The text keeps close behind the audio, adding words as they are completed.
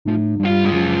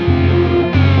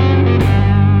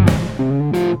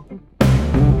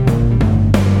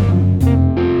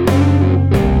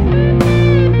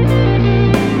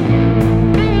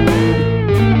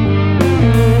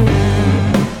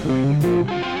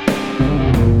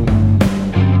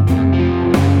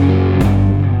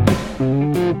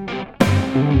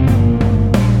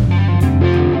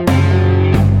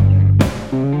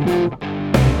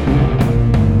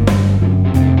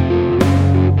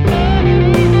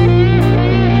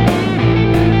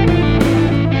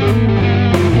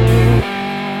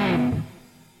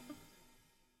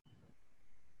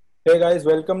guys,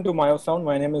 welcome to MAIO Sound.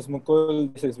 My name is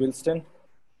Mukul. This is Wilston.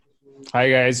 Hi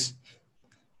guys,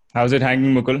 how's it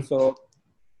hanging, Mukul? So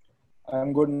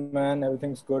I'm good, man.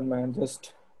 Everything's good, man.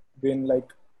 Just been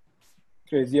like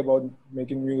crazy about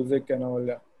making music and all.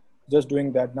 Just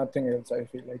doing that, nothing else. I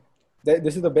feel like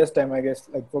this is the best time, I guess,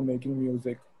 like for making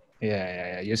music.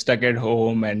 Yeah. You're stuck at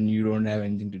home and you don't have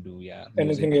anything to do. Yeah,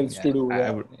 Anything music. else Yeah, to do? I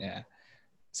Yeah. would. Yeah.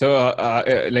 So,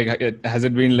 has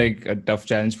it been like a tough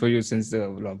challenge for you since the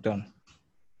lockdown?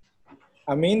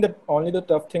 I mean, the only the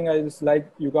tough thing is like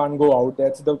you can't go out.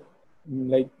 That's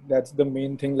the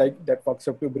main thing. Like that fucks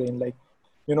up your brain. Like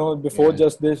before Yeah.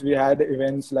 just this, we had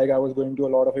events. Like I was going to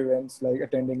a lot of events, like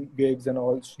attending gigs and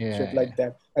all shit Yeah. like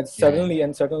that. And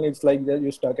Yeah. suddenly it's like that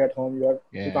you're stuck at home. You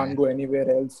Yeah. can't go anywhere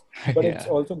else. But it's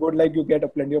Yeah. also good. Like you get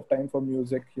a plenty of time for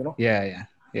music. Yeah.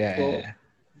 Yeah. So Yeah.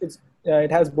 it's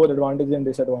it has both advantages and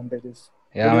disadvantages.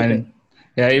 What Yeah, do you think? man.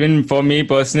 Yeah, even for me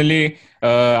personally,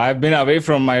 I've been away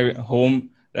from my home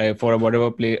for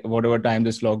whatever time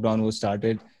this lockdown was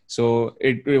started. So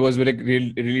it was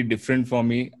really different for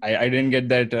me. I didn't get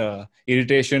that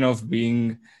irritation of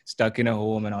being stuck in a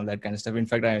home and all that kind of stuff. In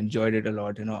fact, I enjoyed it a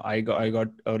lot. I got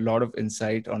a lot of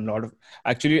insight on a lot of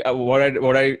actually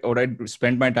what I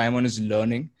spent my time on is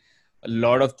learning a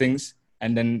lot of things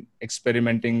and then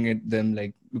experimenting with them,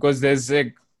 like because there's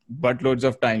like buttloads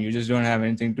of time, you just don't have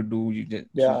anything to do, you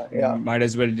Yeah. might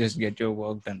as well just get your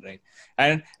work done, right?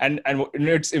 And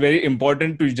it's very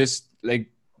important to just like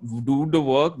do the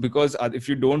work, because if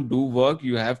you don't do work,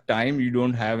 you have time, you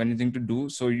don't have anything to do,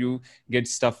 so you get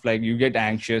stuff like you get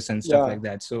anxious and stuff Yeah. like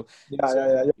that. So Yeah.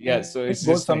 Your yeah, so mind it's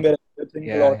goes just like somewhere. You think a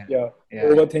yeah lot. yeah Yeah. yeah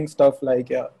Overthink stuff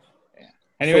like yeah. yeah.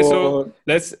 Anyway, so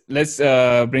So let's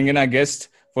bring in our guest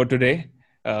for today.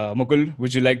 Mukul,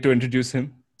 would you like to introduce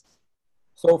him?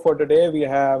 So for today we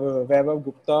have Vaibhav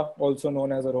Gupta, also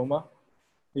known as AROMA.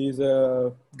 He's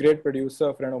a great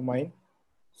producer, friend of mine.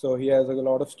 So he has a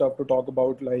lot of stuff to talk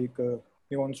about. Like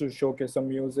he wants to showcase some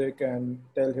music and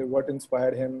tell him what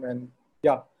inspired him. And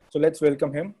yeah, so let's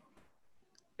welcome him.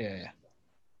 Yeah.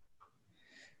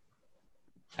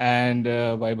 And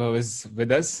Vaibhav is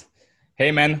with us.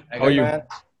 Hey man, Hi how are Hey guys, you? man.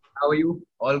 how are you?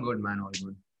 All good, man. All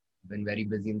good. Been very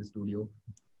busy in the studio.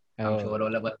 I'm Oh, sure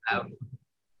all of us have.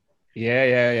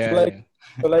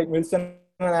 So like Wilson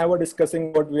and I were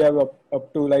discussing what we have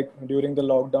up to like during the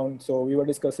lockdown. So we were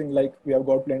discussing like we have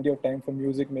got plenty of time for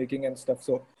music making and stuff.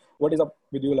 So what is up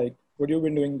with you? Like what you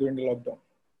been doing during the lockdown?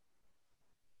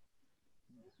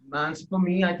 Man, so for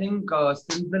me, I think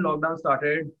since the lockdown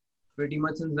started, pretty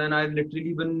much since then, I've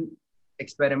literally been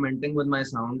experimenting with my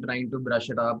sound, trying to brush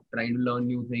it up, trying to learn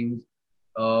new things,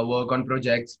 work on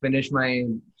projects, finish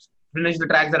the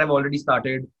tracks that I've already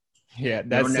started. yeah, You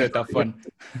know, that's a tough one.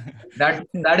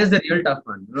 that is the real tough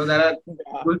one. You know, there are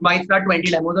Yeah. you might start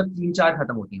 20 demos or 3-4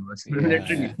 khatam hoti hain bas.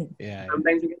 Literally. Yeah.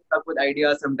 Sometimes you get stuck with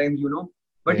ideas, sometimes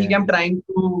but Yeah. I'm trying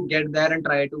to get there and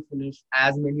try to finish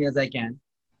as many as I can.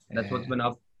 That's what's Yeah. been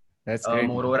up. That's great,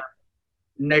 man. Moreover,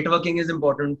 networking is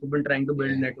important. We've been trying to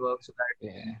build Yeah. networks so that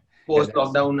Yeah. post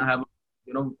lockdown,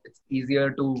 it's easier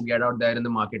to get out there in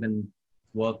the market and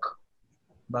work.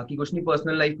 Baki kuch nahi,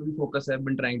 personal life पे भी focus है. I've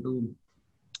been trying to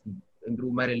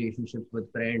improve my relationships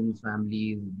with friends,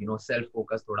 families,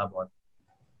 self-focus thoda bahut.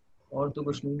 और तो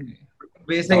कुछ नहीं.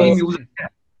 Basically, So music.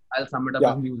 I'll sum it up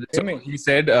yeah, as music. hear So me. he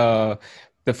said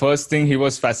the first thing he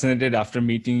was fascinated after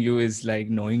meeting you is like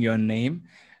knowing your name.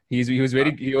 He's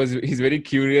very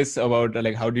curious about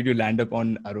like how did you land up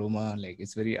on Aroma? Like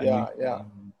it's very unusual. Yeah.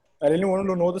 I really wanted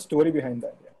to know the story behind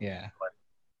that. Yeah.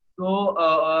 So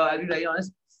I'll be very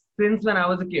honest. Since when I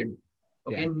was a kid,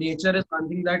 okay, Yeah. nature is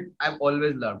something that I've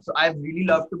always loved. So I've really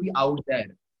loved to be out there.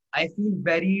 I feel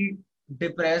very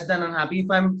depressed and unhappy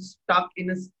if I'm stuck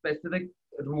in a specific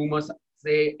room or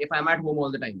say if I'm at home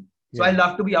all the time. So I Yeah.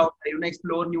 love to be out there,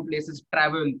 explore new places,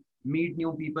 travel, meet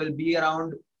new people, be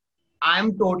around. I'm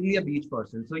totally a beach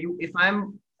person. So if I'm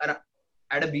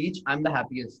at a beach, I'm the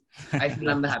happiest. I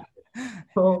feel I'm the happiest.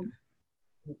 So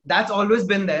that's always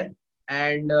been there.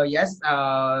 And yes,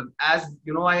 as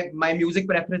you know, my music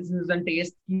preferences and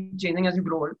taste keep changing as you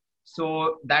grow old. So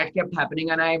that kept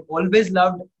happening, and I've always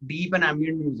loved deep and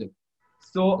ambient music.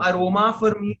 So Aroma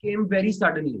for me came very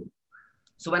suddenly.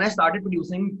 So when I started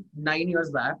producing 9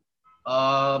 years back,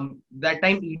 that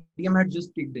time EDM had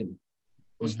just kicked in.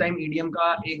 उस time EDM का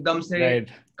एकदम से Right.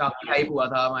 काफी hype हुआ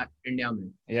था India में.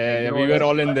 Yeah. We were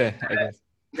all in there, I guess.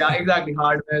 Yeah, exactly.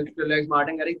 Hardwell, Skrillex,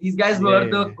 Martin Garrix. These guys were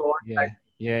the god. Yeah.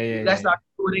 These guys started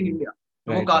touring India.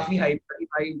 तो वो काफी hype था कि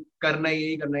भाई करना है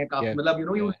यही करना है काफी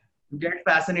मतलब you get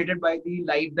fascinated by the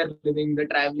life they're living, the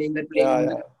traveling, they're playing in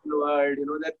the world,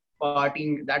 that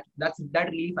partying. That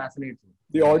really fascinates me.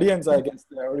 The audience, I guess.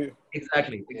 The audience.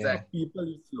 Exactly. People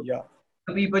you see, yeah.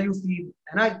 The people you see,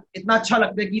 है ना, इतना अच्छा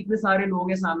लगता है कि इतने सारे लोग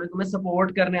हैं सामने तुम्हें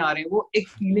सपोर्ट करने आ रहे हैं, वो एक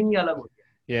फीलिंग ही अलग होती है।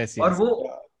 Yes, और yes. वो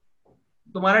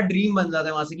तुम्हारा ड्रीम बन जाता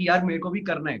है वहां से कि यार मेरे को भी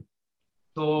करना है।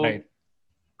 तो Right.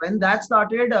 when that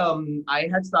started, I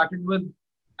had started with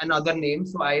another name,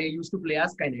 so I used to play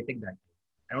as Kinetic that.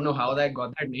 I don't know how I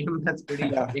got that name. That's pretty.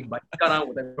 एक बाइक का नाम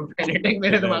होता है Kinetic,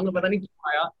 मेरे दिमाग में पता नहीं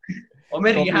क्यों आया। और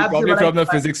मैं रिहैब से Probably बड़ा from the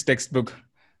physics textbook.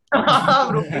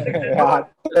 bro, Yeah,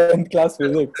 10th class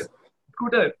physics.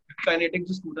 Scooter, Kinetic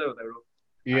जो स्कूटर होता है bro।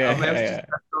 Yeah, मैं yeah,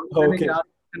 yeah. मैंने क्या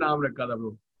नाम रखा था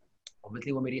bro?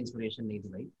 Obviously वो मेरी इंस्पिरेशन नहीं थी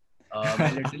भाई।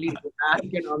 मैं लिटरली आज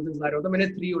के नाम से सारे होता, मैंने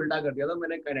 3 उल्टा कर दिया था,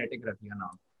 मैंने Kinetic रख दिया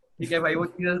नाम। ठीक है भाई, वो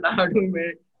चीजें स्टार्ट हुई,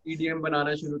 मैं EDM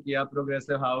बनाना शुरू किया,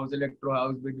 progressive house, electro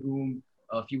house, big room,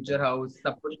 future house,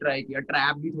 सब कुछ ट्राई किया,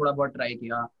 ट्रैप भी थोड़ा बहुत ट्राई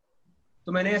किया।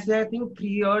 तो मैंने ऐसे I think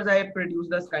 3 years I produced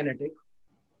this Kinetic,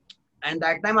 and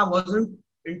that time I wasn't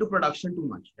into production too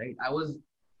much, right? I was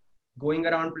going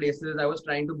around places, I was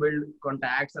trying to build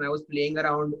contacts, and I was playing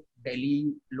around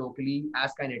Delhi locally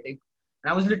as Kinetic,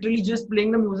 and I was literally just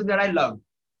playing the music that I loved.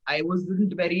 I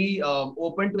wasn't very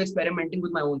open to experimenting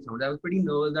with my own sound. I was pretty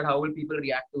nervous that how will people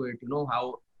react to it, you know,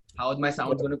 how my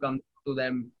sound's going to come to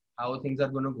them, how things are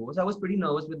going to go. So I was pretty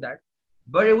nervous with that,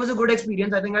 but it was a good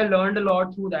experience. I think I learned a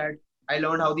lot through that. I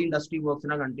learned how the industry works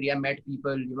in our country. I met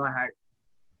people, you know, I had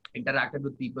interacted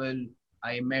with people.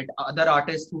 I met other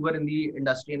artists who were in the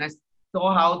industry, and I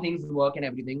saw how things work and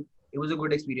everything. It was a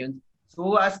good experience.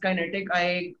 So as Kinetic,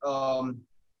 I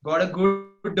got a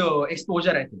good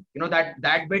exposure. I think, you know,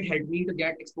 that bit helped me to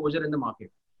get exposure in the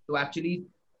market, to actually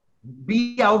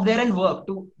be out there and work,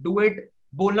 to do it.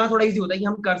 बोलना थोड़ा easy होता है कि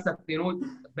हम कर सकते हैं, no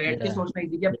बैठ के सोचना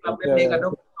इजी कि आप क्लब में प्ले कर रहे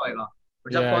हो होएगा,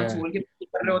 और जब कंसोल के प्ले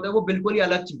कर रहे होते हैं वो बिल्कुल ही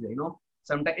अलग चीज है, you know.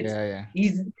 Sometimes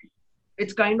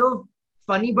it's kind of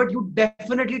funny, but you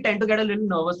definitely tend to get a little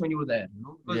nervous when you're there, you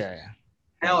know, because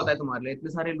क्या होता है तुम्हारे लिए,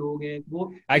 इतने सारे लोग हैं,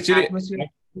 वो actually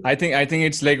I think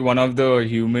it's like one of the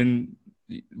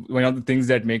things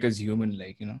that make us human,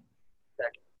 like, you know.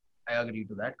 Exactly. I agree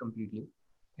to that completely.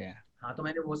 Yeah. हाँ, तो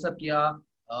मैंने वो सब किया.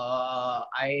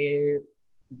 I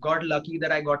got lucky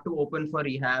that I got to open for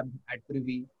Rehab at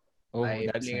Privy. Oh, I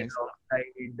that's played nice.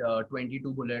 alongside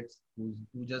 22 Bullets, who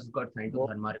just got signed to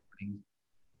Dharma Recordings,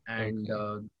 and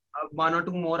one or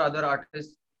two more other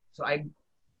artists. So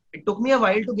it took me a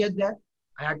while to get there.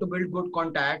 I had to build good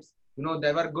contacts. You know,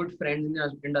 there were good friends in the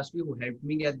industry who helped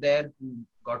me get there, who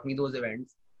got me those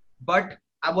events. But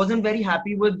I wasn't very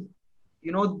happy with,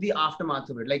 you know, the aftermath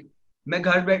of it. Like, मैं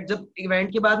घर बैठ जब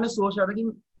event के बाद मैं सोच रहा था कि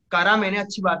करा मैंने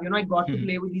अच्छी बात, you know, I got to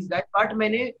play with these guys, but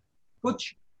मैंने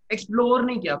कुछ एक्सप्लोर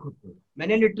नहीं किया खुद को.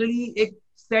 मैंने लिटरली एक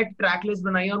सेट ट्रैक लिस्ट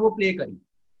बनाई और वो प्ले करी,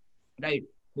 राइट?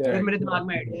 फिर मेरे दिमाग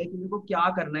में आइडिया है कि मेरे को क्या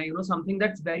करना है, you know, something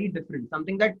that's very different,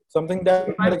 something that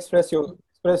express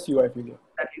you, I feel.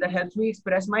 That helps me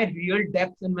express my real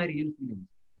depth and my real feelings.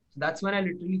 So that's when I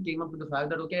literally came up with the fact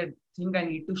that, okay, I think I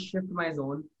need to shift my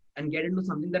zone and get into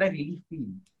something that I really feel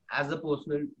as a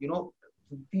personal, you know,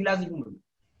 feel as a human,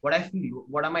 what I feel,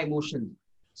 what are my emotions.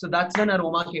 So that's when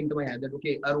Aroma came to my head, that,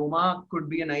 okay, Aroma could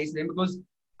be a nice name, because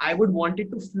I would want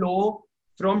it to flow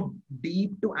from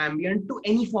deep to ambient to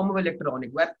any form of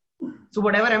electronic. So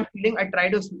whatever I'm feeling, I try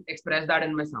to express that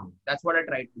in my sound. That's what I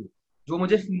try to do. जो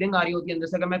मुझे feeling आ रही होती है अंदर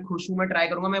से, अगर मैं खुश हूँ, मैं ट्राई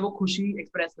करूंगा मैं वो खुशी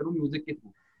एक्सप्रेस करूँ म्यूजिक के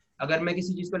थ्रू. अगर मैं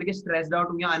किसी चीज को लेके स्ट्रेस्ड आउट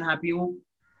हूँ या अनहैप्पी हूँ,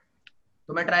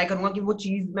 तो मैं ट्राई करूंगा कि वो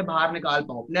चीज मैं बाहर निकाल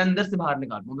पाऊँ, अपने अंदर से बाहर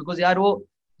निकाल पाऊँ, बिकॉज यार वो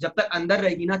जब तक अंदर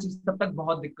रहेगी ना चीज, तब तक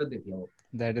बहुत दिक्कत देती है वो.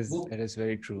 That is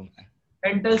very true.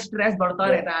 Mental stress बढ़ता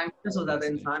रहता है, एंग्शियस हो जाता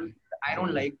है इंसान. I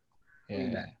don't like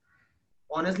that.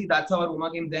 Honestly, that's how Aroma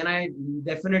came. Then I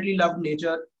definitely loved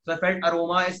nature, so I felt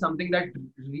Aroma is something that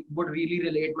would really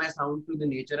relate my sound to the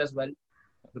nature as well,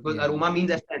 because Aroma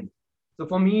means essence. So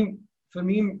for me,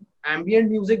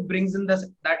 ambient music brings in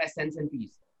that essence and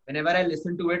peace. Whenever I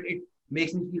listen to it, it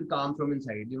makes me feel calm from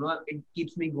inside. You know, it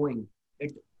keeps me going.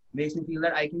 It makes me feel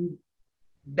that I can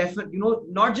you know,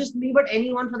 not just me, but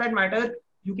anyone for that matter,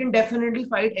 you can definitely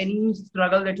fight any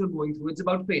struggle that you're going through. It's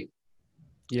about faith.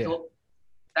 Yeah. So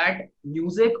that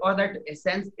music or that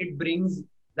essence, it brings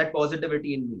that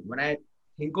positivity in me. When I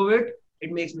think of it,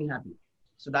 it makes me happy.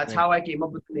 So that's how I came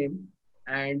up with the name.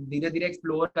 And धीरे-धीरे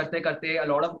explore करते-करते, a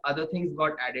lot of other things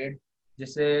got added.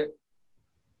 जैसे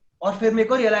और फिर मेरे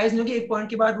को realize नहीं कि एक point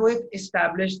के बाद वो एक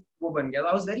established वो बन गया.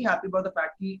 I was very happy about the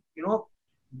fact कि, you know,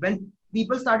 when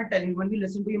people started telling me, when we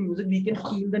listen to your music, we can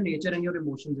feel the nature and your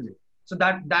emotions in it. So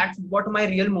that's what my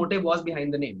real motive was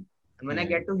behind the name. And when I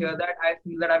get to hear that, I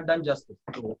feel that I've done justice.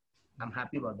 So I'm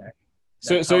happy about that.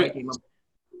 That's how I came up.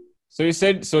 So you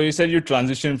said you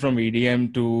transitioned from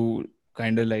EDM to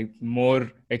kind of like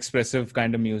more expressive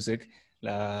kind of music.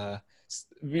 I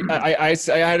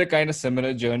had a kind of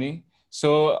similar journey.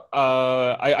 So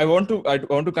I want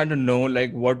to kind of know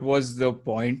like what was the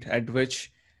point at which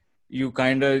you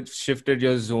kind of shifted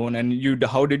your zone, and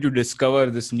how did you discover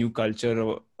this new culture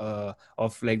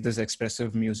of like this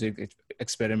expressive music,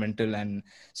 experimental and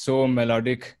so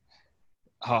melodic?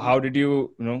 How did you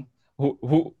know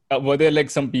who were there like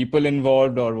some people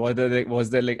involved, or was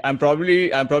there like I'm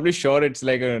probably sure it's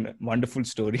like a wonderful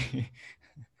story.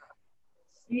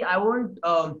 See, I won't,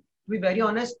 to be very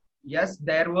honest, yes,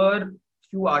 there were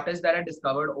few artists that I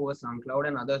discovered over SoundCloud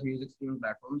and other music streaming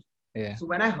platforms. Yeah. So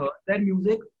when I heard their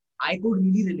music, I could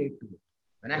really relate to it.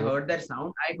 When I Oh. heard their sound,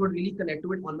 I could really connect to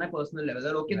it on my personal level.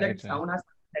 That okay, Right, that sound has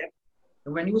depth.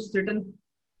 When you sit and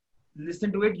listen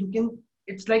to it,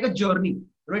 it's like a journey.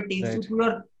 It takes you Right. through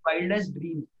your wildest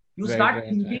dreams. You Right, start right,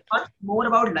 thinking right. much more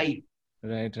about life,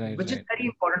 Right. which is very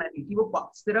important. I think कि वो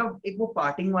सिर्फ एक वो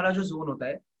parting वाला जो zone होता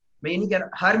है, मैं ये नहीं कह रहा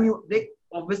हर देख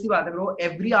obviously बात है bro,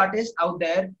 every artist out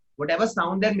there, whatever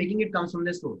sound they're making, it comes from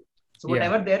their soul. So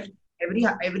whatever they're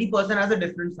every person has a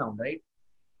different sound, right?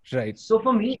 Right. So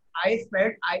for me, I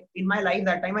felt in my life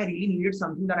that time I really needed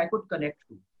something that I could connect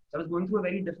to. So I was going through a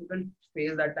very difficult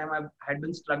phase that time. I had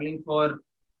been struggling for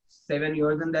 7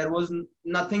 years, and there was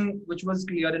nothing which was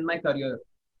clear in my career.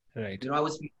 Right. I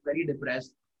was feeling very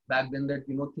depressed back then that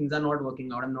things are not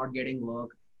working out. I'm not getting work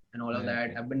and all of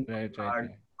that. I've been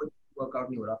hard. Work out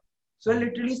nahi ho raha. So I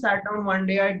literally sat down one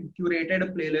day. I curated a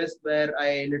playlist where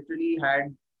I literally had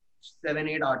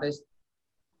 7-8 artists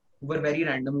who were very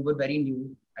random, who were very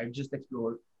new. I just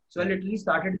explored. So I literally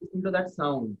started listening to that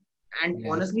sound. And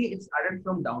honestly, it started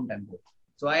from down tempo.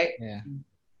 So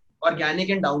organic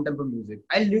and down tempo music.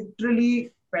 I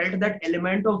literally felt that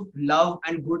element of love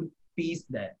and good peace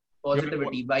there.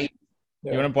 Positivity, vibe.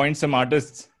 You want to point some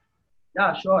artists?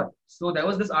 Yeah, sure. So there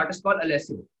was this artist called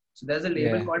Alessio. So there's a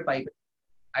label called Pipe.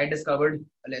 I discovered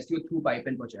Alessio through Pipe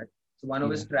and Pochette. So one of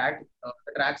his the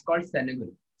track's called Senegal.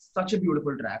 Such a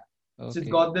beautiful track. Okay. So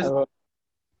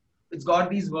it's got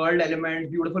these world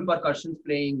elements, beautiful percussions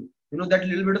playing, that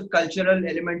little bit of cultural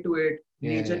element to it,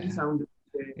 nature ki sound.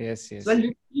 Yes. So I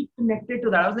literally connected to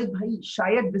that. I was like, bhai,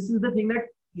 shayad this is the thing that,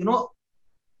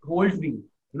 holds me.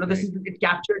 It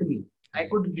captured me. I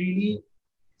could really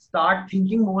start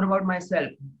thinking more about myself,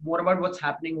 more about what's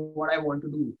happening, what I want to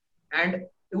do. And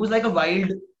it was like a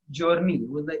wild journey. It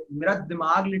was like, मेरा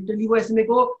दिमाग literally वो ऐसे मेरे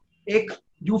को एक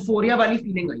euphoria वाली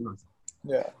feeling आई वहाँ से.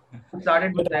 Yeah. It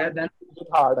started with there, then it hit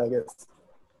hard, I guess.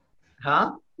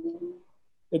 Huh?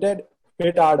 It had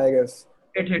hit hard, I guess.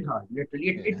 It hit hard,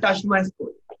 literally. It touched my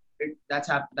soul. That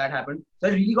happened. So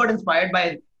I really got inspired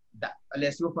by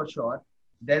Alessio for sure.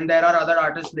 Then there are other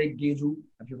artists like Geju,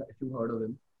 if you've heard of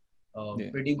him.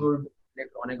 Pretty good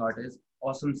electronic artist.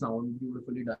 Awesome sound,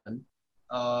 beautifully done.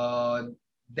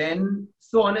 Then,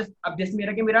 so honest, अब जैसे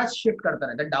मेरा shift करता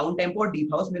रहता है. Down tempo और deep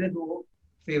house मेरे दो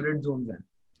favorite zones हैं.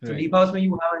 So deep house में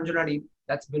you have Anjuna Deep.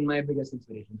 That's been my biggest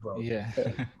inspiration throughout. Yeah.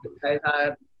 These guys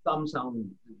have some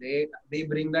sound. They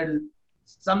bring that.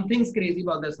 Something's crazy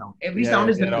about their sound. Every sound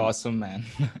is different. They're awesome, man.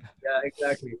 Yeah,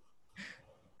 exactly.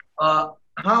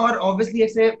 और obviously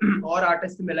ऐसे और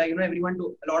artists से मिला. A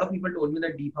lot of people told me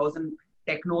that deep house and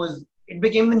techno it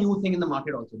became the new thing in the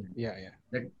market also. Then. Yeah.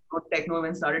 That techno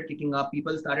when started kicking up,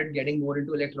 people started getting more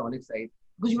into electronic side.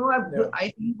 Because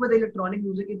I think with electronic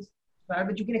music, it's fact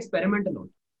that you can experiment a lot.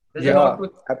 There's a lot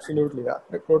to absolutely. Yeah,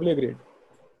 I totally agree.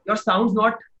 Your sound's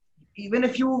not even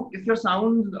if your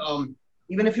sound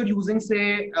even if you're using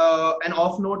say an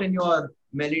off note in your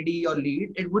melody or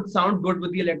lead, it would sound good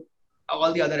with the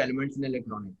all the other elements in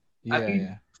electronic.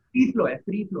 Free flow है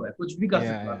कुछ भी कर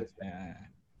सकता है.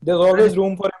 There's always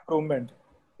room for improvement.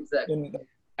 Exactly.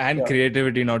 And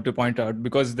creativity, not to point out,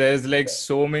 because there's like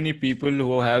so many people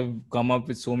who have come up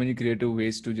with so many creative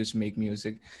ways to just make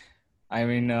music. I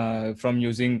mean, from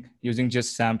using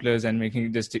just samplers and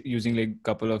using like a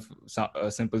couple of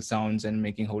simple sounds and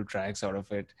making whole tracks out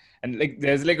of it. And like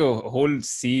there's like a whole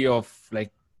sea of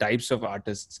like types of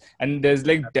artists, and there's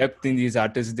like depth in these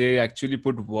artists. They actually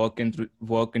put work into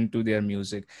their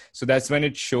music, so that's when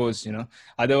it shows,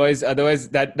 otherwise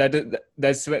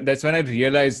that's when I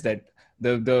realized that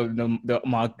the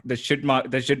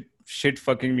shit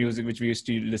fucking music which we used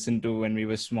to listen to when we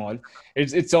were small,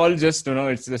 it's all just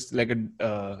it's just like a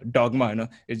dogma,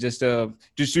 it's just to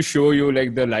show you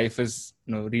like the life is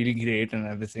really great and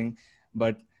everything,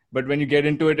 but when you get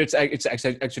into it, it's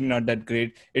actually not that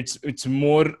great. It's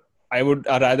more, I would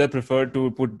rather prefer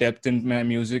to put depth in my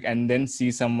music and then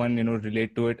see someone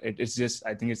relate to it. It's just,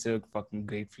 I think it's a fucking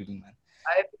great feeling, man.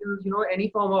 I feel any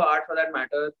form of art for that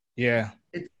matter, yeah,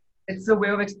 it's it's a way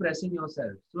of expressing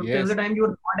yourself. So till the Yes. time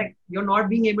you're not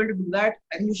being able to do that,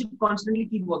 I think you should constantly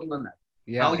keep working on that.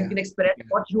 How Yeah. you Yeah. can express Yeah.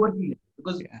 what you are feeling,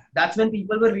 because Yeah. that's when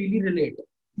people will really relate,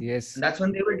 Yes. and that's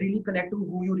when they will really connect to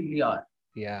who you really are.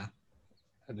 Yeah.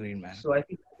 Agreed, man. So I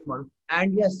think that's one.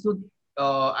 And yes, so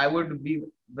I would be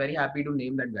very happy to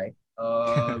name that guy.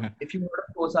 If you heard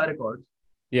of Kosa Records,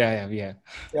 Yeah. Yeah. Yeah.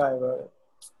 Yeah, I got it.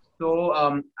 so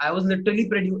I was literally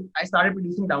I started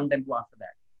producing down tempo after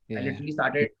that. I Yeah. literally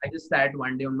started. I just sat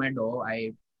one day on my door. I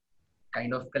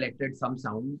kind of collected some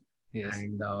sounds Yes.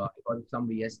 and I got some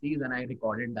VSTs and I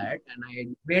recorded that and I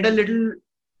made a little,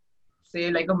 say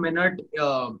like a minute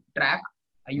track.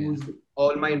 I Yeah. used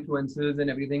all my influences and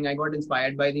everything. I got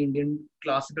inspired by the Indian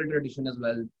classical tradition as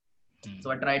well. Mm.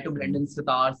 So I tried to blend in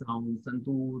sitar sounds,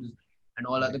 santoors, and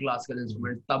all other Right. classical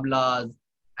instruments, tablas,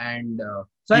 and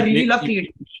so I You really play. love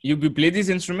creating. You play these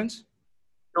instruments?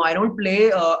 No, I don't play.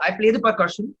 I play the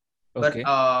percussion, but Okay.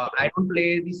 I don't play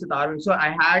the sitar. So I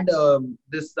had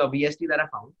this VST that I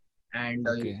found, and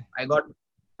Okay. I got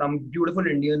some beautiful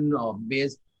Indian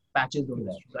bass patches on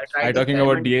there. So I Are tried you to talking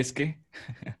about experiment. DSK?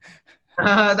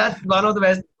 That's one of the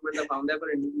best instruments I found there for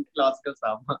Indian classical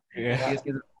stuff. Yeah. DSK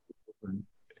is a good one.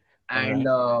 Alright.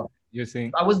 And You're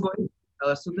saying? I was going.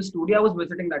 So the studio I was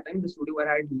visiting that time, the studio where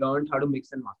I had learned how to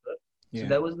mix and master. So Yeah.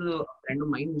 there was a friend of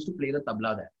mine who used to play the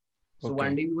tabla there. So one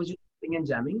Okay. day we was just sitting and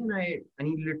jamming, and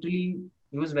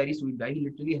he was a very sweet guy. He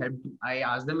literally helped. I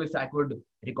asked him if I could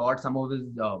record some of his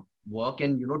work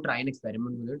and try and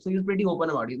experiment with it. So he was pretty open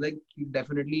about it. He's like, he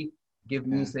definitely give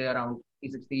me Yeah. say around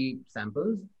 60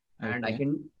 samples, and I Okay.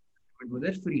 can experiment with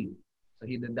it freely. So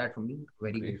he did that for me.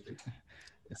 Very Great. grateful.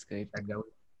 That's great. That guy was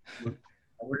good.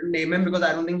 I wouldn't name him because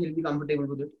I don't think he'll be comfortable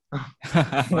with it.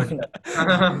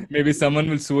 But Maybe someone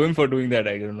will sue him for doing that.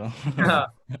 I don't know.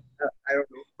 I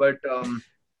don't know. But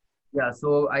yeah,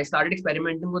 so I started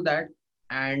experimenting with that.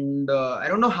 And I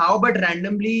don't know how, but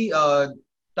randomly,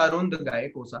 Tarun, the guy,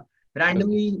 Kosa, Okay.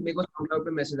 randomly मेरे को SoundCloud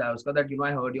पे message आया उसका that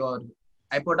I heard your,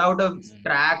 I put out a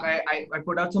track, I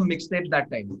put out some mixtapes that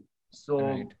time. So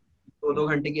Right. 2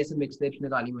 घंटे की ऐसे mixtapes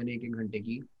निकाली मैंने 1 घंटे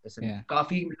की ऐसे Yeah.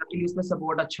 काफी luckily उसमें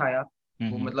support अच्छा आया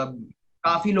वो Mhm. मतलब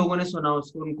काफी लोगों ने सुना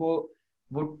उसको उनको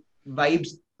वो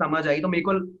वाइब्स समझ आई तो मेरे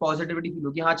को पॉजिटिविटी फील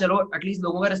हो कि हाँ चलो एटलीस्ट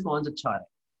लोगों का रिस्पॉन्स अच्छा आ रहा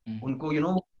है Mhm. उनको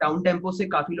डाउन टेम्पो से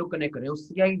काफी लोग कनेक्ट कर रहे हैं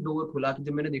उससे क्या एक डोर खुला कि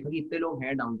जब मैंने देखा कि इतने लोग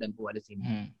हैं डाउन टेम्पो वाले सीन में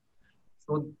Mhm.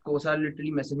 so Kosa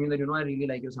literally messaged me that I really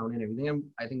like your sound and everything and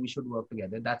I think we should work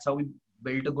together. That's how we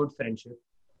built a good friendship.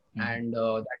 Mhm. And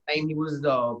that time he was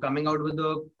coming out with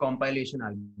a compilation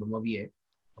album of VA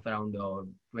of around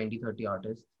 20-30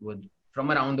 artists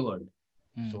from around the world.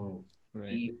 Mhm. So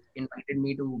Right. he invited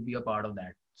me to be a part of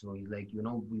that. So he's like,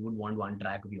 we would want one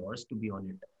track of yours to be on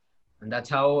it. And that's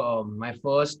how my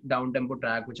first down tempo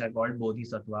track, which I called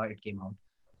Bodhisattva, it came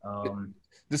out.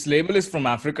 This label is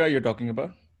from Africa you're talking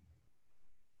about?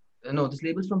 No, this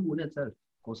label's from Pune itself.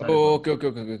 Kosa Oh,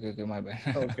 Records. okay. My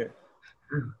bad. Okay.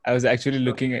 I was actually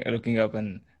looking up,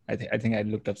 and I think I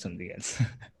looked up something else.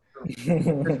 This one's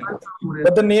from Pune.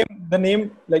 But the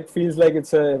name like feels like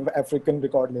it's a African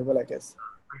record label, I guess.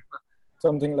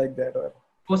 Something like that, or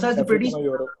Kosa is a African pretty, or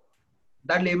Europe.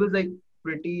 that label's like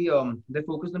pretty, they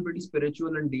focus on pretty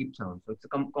spiritual and deep sounds. So it's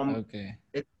Okay.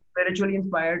 it's spiritually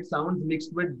inspired sounds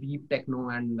mixed with deep techno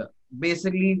and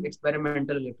basically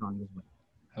experimental electronic as well.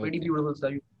 Pretty Okay. beautiful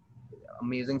stuff,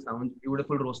 amazing sounds,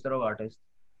 beautiful roster of artists,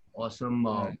 awesome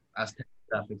Right. aesthetic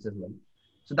graphics as well.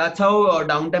 So that's how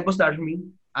Downtempo started me.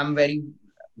 I'm very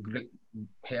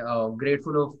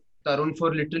grateful of Tarun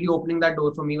for literally opening that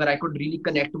door for me where I could really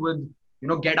connect with,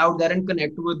 get out there and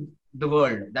connect with the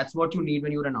world. That's what you need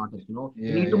when you're an artist, You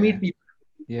Yeah, need to yeah. meet people,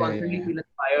 Yeah, constantly yeah. feel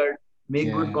inspired,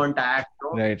 make good Yeah. contact,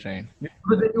 Right.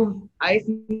 Because I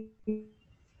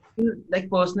feel like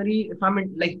personally, if I'm in,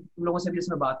 like तुम लोगों से भी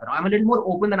इसमें बात कर रहा हूँ, I'm a little more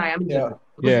open than I am in Yeah. general.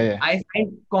 Because Yeah. I find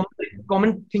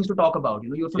common things to talk about.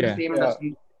 You're from the Yeah. same Yeah.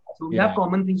 industry, so we Yeah. have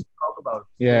common things to talk about.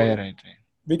 Yeah. So, Right.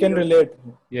 We can relate.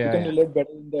 Yeah. We can Yeah. relate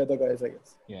better than the other guys, I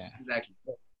guess. Yeah. exactly.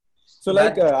 So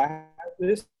like I have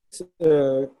this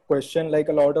question like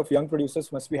a lot of young producers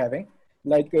must be having.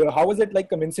 Like how was it like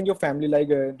convincing your family? Like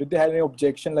did they have any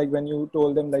objection like when you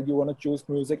told them like you want to choose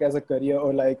music as a career,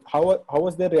 or like how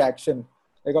was their reaction?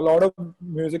 Like a lot of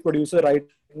music producers right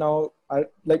now are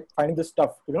like finding this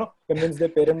tough, convince their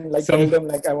parents, like tell them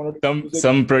like I want to do music.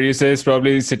 Some producers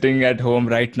probably sitting at home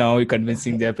right now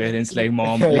convincing their parents like,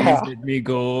 "Mom, please Yeah. let me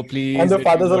go. And Please the let me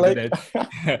fathers go are to like,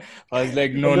 that." I was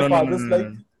like, "No, and the no, no, no, fathers no, like,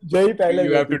 no, no. "Jai pehle You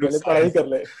de have tu, to do pehle padhai science." kar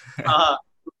le."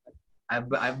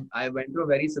 I went through a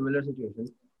very similar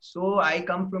situation. So I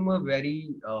come from a very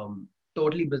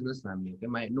totally business family.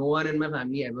 Okay, no one in my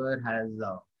family ever has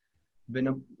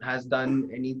has done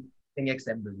anything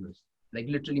except business. Like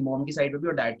literally mom की side पे भी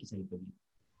और dad की side पे भी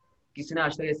किसी ने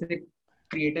आज तक ऐसे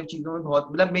क्रिएटिव चीजों में बहुत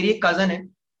मतलब मेरी एक कजन है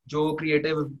जो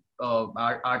क्रिएटिव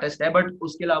आर्टिस्ट है बट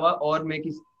उसके अलावा और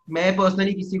मैं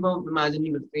पर्सनली किसी को इमेजिन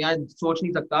नहीं कर सकता या सोच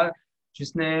नहीं सकता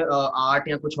जिसने आर्ट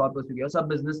या कुछ और परस्यू किया सब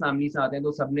बिजनेस फैमिली से आते हैं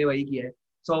तो सबने वही किया है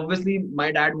so obviously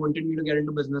my dad wanted me to get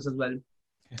into business as well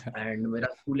and मेरा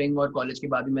स्कूलिंग और कॉलेज के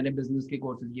बाद भी मैंने बिजनेस के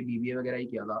कोर्सेज किए बीबीए वगैरह ही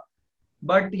किया था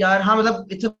बट यार हाँ मतलब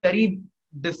it's a very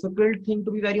difficult thing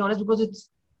to be very honest because it's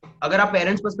अगर आप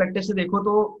पेरेंट्स पर्सपेक्टिव से देखो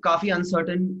तो काफी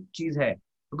अनसर्टेन चीज है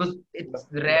बिकॉज इट्स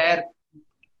रेयर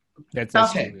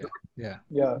टफ है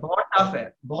बहुत टफ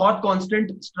है बहुत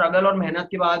कांस्टेंट स्ट्रगल और मेहनत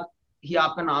के बाद ही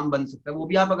आपका नाम बन सकता है वो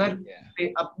भी आप अगर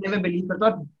अपने में बिलीव करते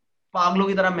हो पागलों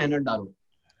की तरह मेहनत डालो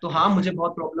तो हाँ मुझे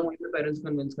बहुत प्रॉब्लम हुई पेरेंट्स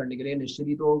कन्विंस करने के लिए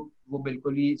निश्चित तो वो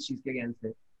बिल्कुल ही इस चीज के अगेंस्ट थे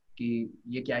कि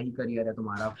ये क्या ही करियर है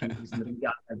तुम्हारा इसमें तुम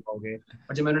क्या कर पाओगे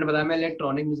और जब मैंने बताया मैं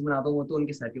इलेक्ट्रॉनिक म्यूजिक बनाता हूँ वो तो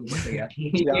उनके सर के ऊपर से गया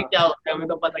ये क्या होता है हमें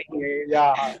तो पता ही नहीं है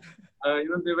you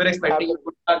no they were expecting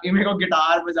कि मेरे को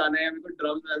गिटार बजाना है मेरे को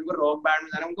ड्रम्स बजाना है मेरे को रॉक बैंड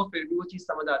बजाना है उनको फिर भी वो चीज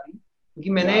समझ आती क्योंकि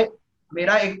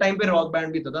मेरा एक टाइम पे रॉक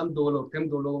बैंड भी था हम 2 लोग थे हम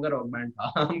 2 लोगों का रॉक बैंड था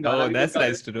हम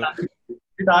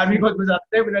गिटार भी खुद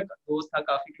बजाते थे मेरा दोस्त था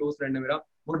काफी क्लोज फ्रेंड है मेरा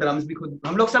वो ड्रम्स भी खुद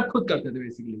हम लोग सब खुद करते थे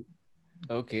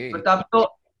बेसिकली ओके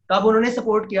तब उन्होंने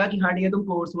सपोर्ट किया कि हाँ ठीक है तुम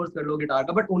कोर्स कर लो गिटार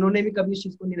का बट उन्होंने भी कभी इस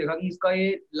चीज को नहीं देखा कि इसका ये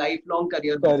लाइफ लॉन्ग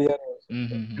करियर है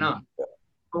ना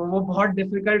तो वो बहुत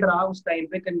डिफिकल्ट रहा उस टाइम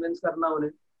पे कन्विंस करना उन्हें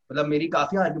मतलब मेरी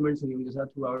काफी आर्गुमेंट्स हुई उनके साथ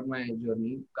थ्रू आउट माय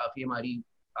जर्नी काफी हमारी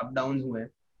अप डाउन्स हुए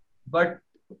but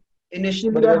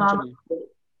initially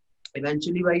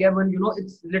eventually when you know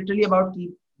it's literally about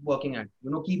keep working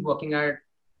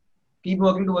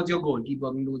towards your goal, keep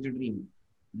working towards your dream.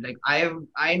 Like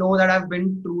I know that I've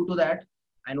been true to that.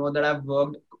 I know that I've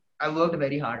worked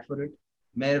very hard for it.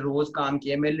 मैं रोज काम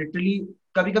किया मैं literally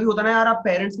कभी कभी होता ना यार आप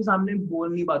पेरेंट्स के सामने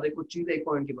बोल नहीं पाते कुछ चीज एक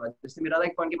पॉइंट के बाद जैसे मेरा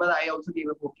एक पॉइंट के बाद आई आल्सो गिव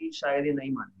अप कि शायद ये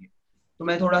नहीं मान गए तो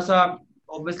मैं थोड़ा सा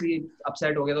ऑब्वियसली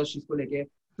अपसेट हो गया था उस चीज को लेके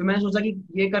फिर मैंने सोचा कि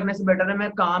ये करने से बेटर है मैं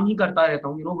काम ही करता रहता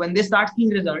हूँ when they start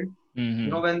seeing result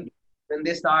when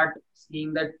they start seeing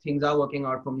that things are working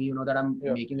out for me that I'm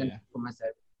making it for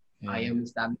myself I am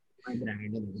establishing my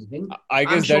brand and everything I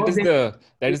guess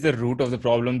that is the root of the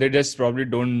problem they just probably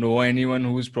don't know anyone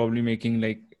who's probably making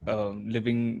like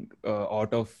living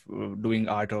out of doing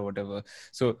art or whatever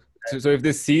so if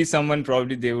they see someone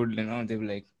probably they would they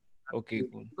will like okay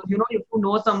cool. So, if you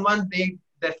know someone they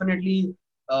definitely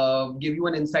give you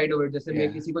an insight over it जैसे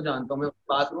मैं किसी को जानता हूँ मैं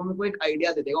बात करूँ मेरे को एक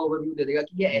आइडिया दे देगा ओवरव्यू दे देगा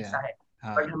कि ये ऐसा है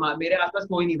बट मेरे आसपास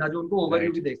कोई नहीं था जो उनको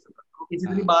ओवरव्यू भी देख सकता तो किसी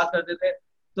से भी बात करते थे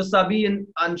तो सभी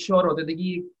अनश्योर होते थे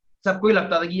कि सबको ही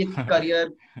लगता था कि ये करियर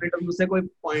इंटरव्यू से कोई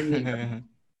पॉइंट नहीं है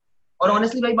और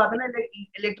ऑनेस्टली भाई बात है ना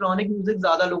इलेक्ट्रॉनिक म्यूजिक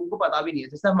ज्यादा लोगों को पता भी नहीं है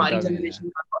जैसे हमारी जनरेशन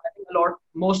का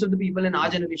most of the people in our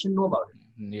generation know about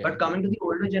it but coming to the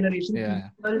older generation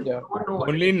people don't know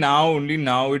only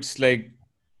now it's like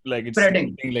it's spreading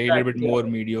like a little bit more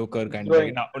mediocre kind of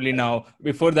like only now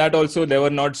before that also there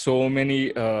were not so many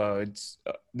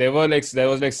there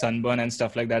was like Sunburn and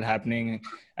stuff like that happening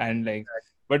and like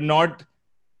but not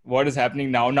what is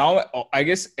happening now I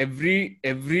guess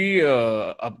every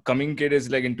upcoming kid is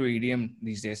like into EDM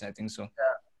these days I think so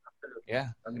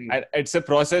it's a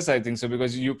process I think so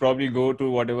because you probably go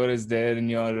to whatever is there in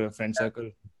your friend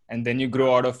circle and then you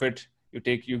grow out of it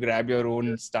you grab your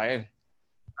own style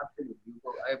absolutely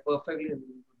I perfectly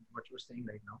agree with what you're saying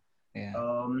right now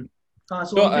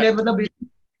sorry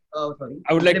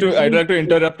I'd like to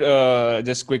interrupt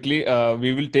just quickly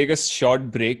we will take a short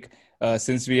break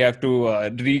since we have to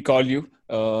recall you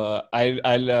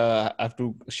I'll have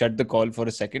to shut the call for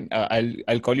a second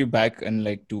I'll call you back in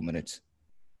like 2 minutes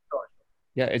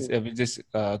it's we'll just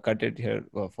cut it here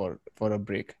for a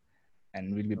break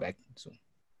and we'll be back soon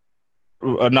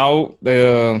now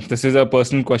this is a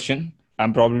personal question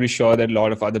I'm probably sure that a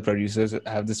lot of other producers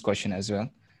have this question as well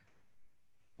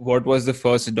what was the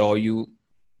first DAW you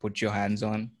put your hands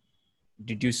on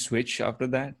did you switch after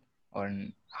that or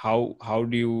how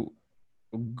do you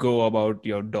go about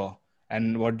your DAW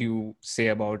and what do you say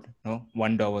about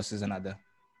one DAW versus another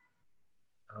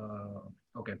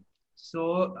okay so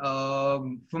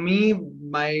for me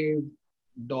my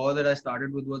DAW that I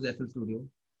started with was FL Studio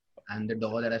and the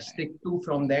DAW that I stick to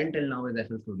from then till now is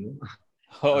FL Studio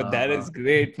that is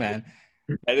great man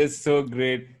that is so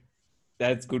great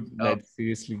that's good that's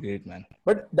seriously great man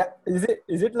but that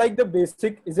is it like the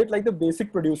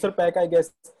basic producer pack I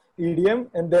guess EDM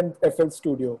and then FL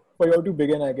Studio for you to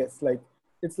begin I guess like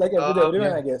it's like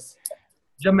everyone I guess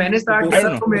जब मैंने start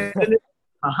किया तो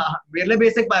मेरे लिए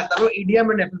basic pack था वो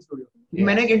EDM and FL Studio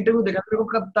मैंने एक इंटरव्यू देखा मेरे को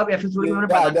कब तब FL Studio में मैंने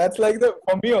Yeah, पता that's like the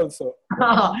for me also.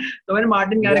 तो मैंने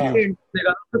मार्टिन गैरिक्स Yeah. के इंटरव्यू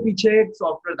देखा तो पीछे एक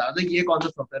सॉफ्टवेयर था तो ये कौन सा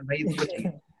सॉफ्टवेयर भाई इसको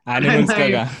चाहिए Animals का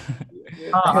गा.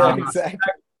 हाँ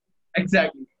Exactly.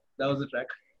 exactly that was the track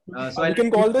so We can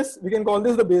call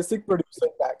this the basic producer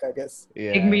pack, I guess.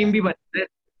 एक मीम भी बना है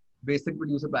basic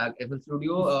producer pack FL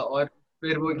Studio और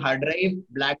फिर वो hard drive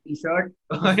black T shirt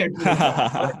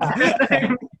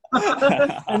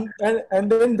and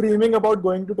then dreaming about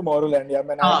going to Tomorrowland. Yeah,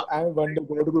 man, I want to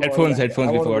go to Tomorrowland. Headphones. I We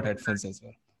want to forgot go. headphones as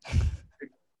well.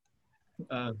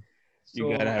 You so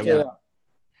gotta have yeah.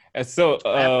 that. So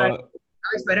I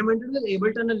experimented with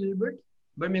Ableton a little bit,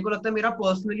 but मेरे को लगता है मेरा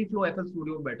personally flow FL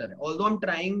Studio better है. Although I'm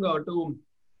trying to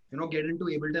get into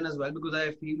Ableton as well because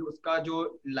I feel उसका जो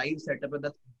live setup है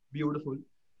that's beautiful.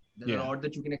 There's a lot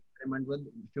that you can experiment with.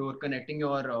 If you're connecting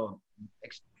your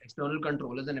external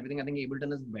controllers and everything, I think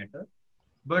Ableton is better.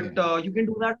 But you can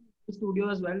do that in the studio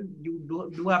as well. You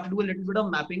do have to do a little bit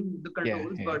of mapping the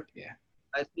controls, but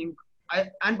I think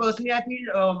and personally I feel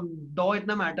DAW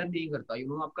इतना matter नहीं करता.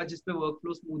 आपका जिस पे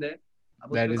workflow smooth है,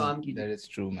 आप उस पे काम कीजिए. That is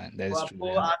true, man. That is true.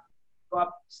 तो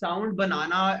आप sound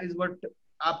बनाना is what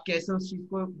आप कैसे उस चीज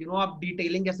को आप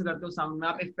detailing कैसे करते हो sound में,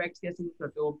 आप effects कैसे use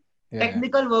करते हो.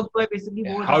 Technical work तो है basically.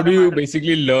 How do you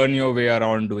basically learn your way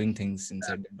around doing things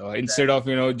inside the DAW instead of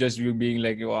just you being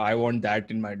like, oh, I want that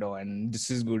in my DAW and this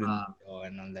is good in my DAW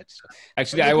and all that stuff.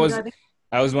 Actually, I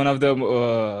was one of the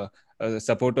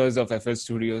supporters of FL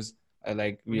Studios.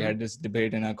 Like we had this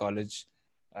debate in our college.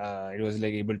 It was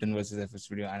like Ableton versus FL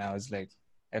Studio, and I was like,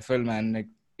 FL, man, like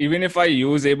even if I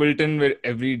use Ableton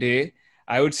every day,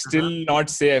 I would still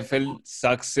not say FL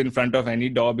sucks in front of any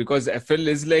DAW because FL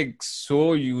is like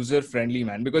so user friendly,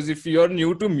 man. Because if you're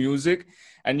new to music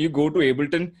and you go to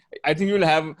Ableton, I think you'll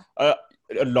have a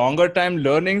longer time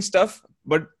learning stuff,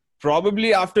 but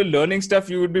probably after learning stuff,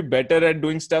 you would be better at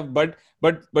doing stuff. But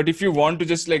if you want to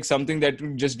just like something that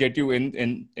will just get you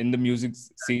in the music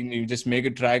scene, you just make a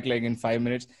track like in 5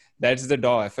 minutes. That's the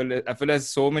DAW. FL has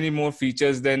so many more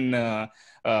features than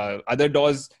other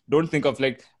DAWs don't think of.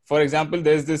 Like, for example,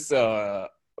 there's this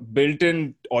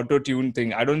built-in auto-tune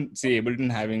thing. I don't see Ableton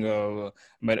having a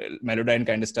Melodyne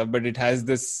kind of stuff, but it has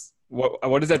this.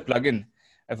 What is that plugin?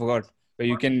 I forgot. Where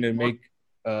you can make.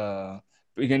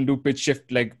 You can do pitch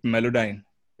shift like Melodyne.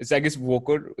 It's, I guess,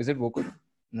 Vocoder. Is it Vocoder?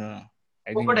 No.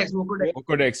 I think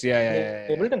Vocodex. Yeah.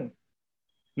 Ableton.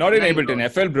 Not in Ableton.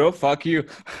 FL, bro. Fuck you.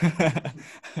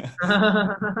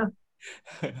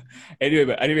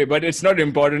 Anyway, but it's not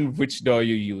important which DAW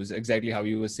you use. Exactly how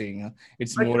you were saying.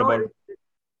 It's more about.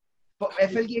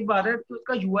 FL की एक बात है तो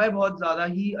उसका UI बहुत ज़्यादा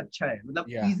ही अच्छा है. मतलब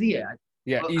easy है.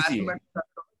 Yeah, easy है.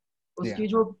 उसकी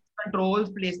जो controls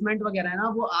placement वगैरह है ना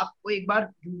वो आपको एक बार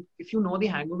if you know the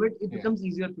hang of it becomes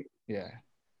easier for you. Yeah.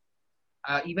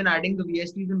 Even adding the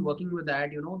VSTs and working with that,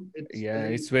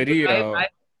 it's very.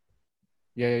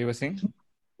 Yeah, you were saying.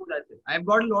 I've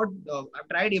got a lot. I've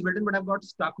tried Ableton, but I've got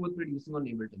stuck with producing on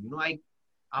Ableton.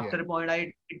 After a point,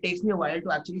 it takes me a while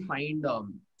to actually find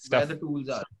where the tools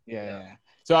are. Yeah.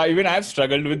 So I've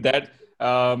struggled with that.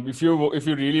 If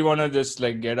you really want to just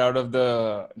like get out of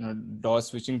the DAW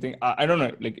switching thing, I don't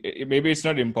know. Like maybe it's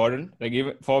not important. Like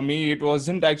even for me, it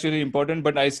wasn't actually important,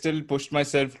 but I still pushed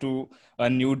myself to a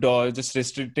new DAW, just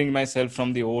restricting myself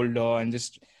from the old DAW and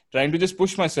just trying to just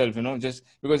push myself, just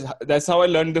because that's how I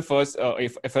learned the first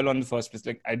FL on the first place.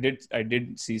 Like I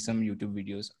did see some YouTube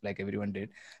videos, like everyone did,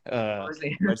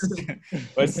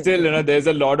 but still, there's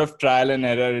a lot of trial and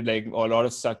error, like a lot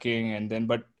of sucking, and then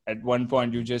but at one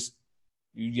point you just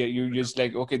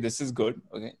like, okay, this is good,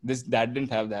 okay, that didn't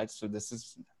have that, so this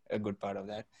is a good part of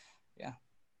that. Yeah.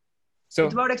 So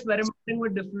it's about experimenting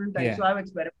with different types. So I've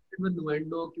experimented with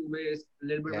Nuendo, Cubase, a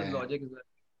little bit with Logic as well.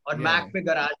 और Mac पे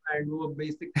GarageBand वो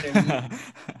basic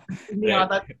नहीं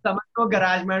आता समझ को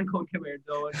GarageBand खोल के बैठ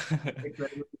जाओ और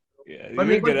but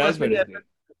मेरे को GarageBand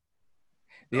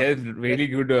they have really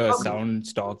good sound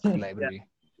stock library.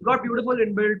 Got beautiful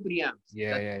inbuilt preamps.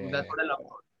 That's what I love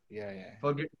about it. Yeah.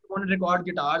 If you want to record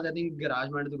guitars, I think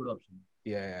GarageBand is a good option.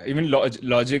 Yeah. Even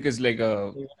Logic is like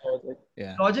a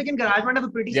Logic and GarageBand have a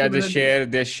pretty similar.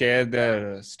 They share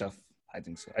their stuff. I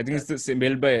think so. I think it's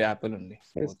built by Apple only.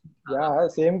 Yeah,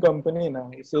 same company now.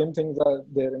 Same things are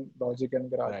there in Logic and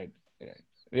Garage. Right.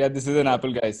 Yeah, this is an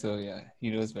Apple guy, so yeah, he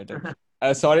knows better.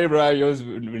 Sorry, bro, I use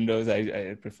Windows.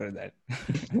 I prefer that.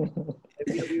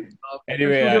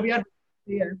 Anyway.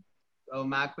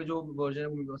 Mac पे जो version है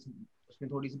उसमें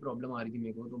थोड़ी सी problem आ रही थी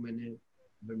मेरे को, तो मैंने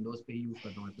Windows पे ही use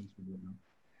करता हूँ FL Studio now.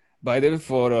 By the way,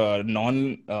 for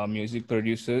non-music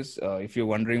producers, if you're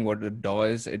wondering what the DAW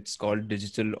is, it's called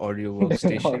Digital Audio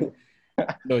Workstation.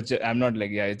 No, I'm not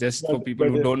like, yeah, just for But- people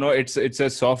who but, don't know, it's a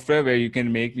software where you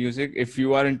can make music. If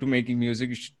you are into making music,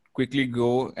 you should quickly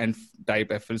go and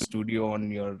type FL Studio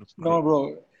on your no, Chrome. bro.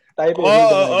 Type Ableton, I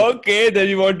guess. Oh, okay. Then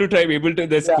you want to type Ableton.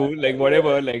 That's Yeah. cool. Like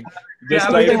whatever. Like just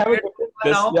Yeah, we Ableton type, can have a get good,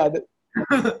 just now.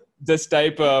 yeah. just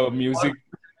type music.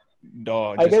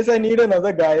 Dot. I guess I need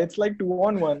another guy. It's like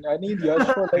 2-on-1. I need Yash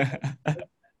for like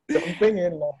jumping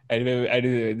in.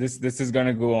 Anyway, this is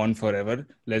gonna go on forever.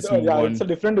 Let's Oh, move yeah, it's on. a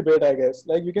different debate, I guess.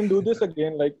 Like we can do this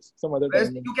again, like some other Whereas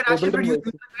time. you can actually Ableton produce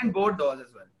versus- music in both DAWs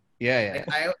as well. Yeah, Like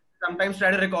I sometimes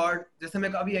try to record, जैसे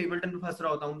मैं कभी Ableton पे फंस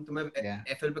रहा होता हूँ तो मैं Yeah.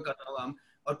 FL पे करता हूँ काम,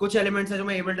 और कुछ elements है जो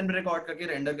मैं Ableton पे record करके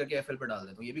render करके FL पे डाल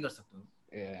देता हूँ, ये भी कर सकते हो.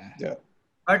 yeah. Yeah.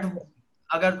 But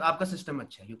अगर आपका सिस्टम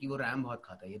अच्छा है, क्योंकि वो रैम बहुत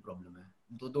खाता है, ये प्रॉब्लम है.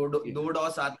 तो दो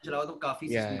DAWs साथ में चलाओ तो काफी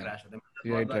सिस्टम Yeah. क्रैश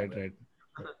होता है. Right.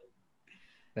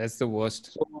 That's the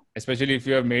worst, especially if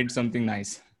you have made something nice.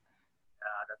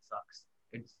 Yeah, that sucks.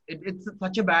 It's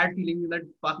such a bad feeling that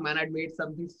fuck man, I'd made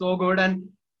something so good and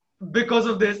because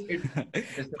of this,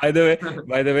 By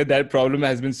the way, that problem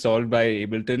has been solved by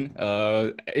Ableton.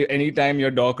 Anytime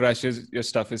your DAW crashes, your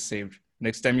stuff is saved.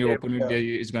 Next time you open it,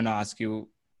 it's gonna ask you,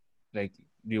 like,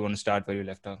 do you want to start where you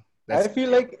left off? I feel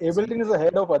like Ableton is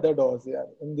ahead of other DAWs, yeah,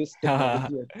 in this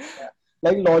technology. Yeah.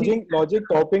 Like Logic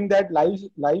topping that live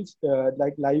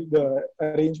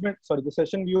arrangement. Sorry, the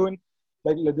session view in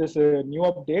like this new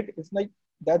update. It's like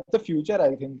that's the future,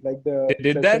 I think. Like the They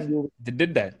did session that. view. They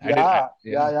did that.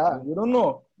 Yeah. You don't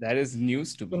know. That is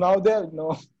news to me. So now they're no.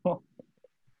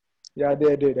 Yeah,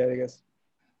 they did, I guess.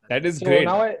 That is So great.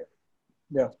 now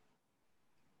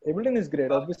Ableton is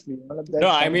great, obviously. No,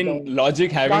 I mean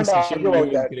Logic having Can't session argue about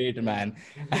view is that. great, man.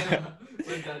 But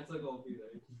that's a copyright.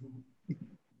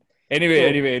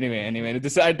 Anyway.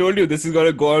 This, I told you, this is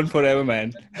gonna go on forever,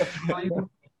 man.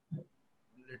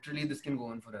 Literally this can go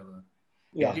on forever.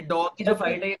 Yeah. ये dog की जो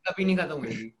fight है ये कभी नहीं खत्म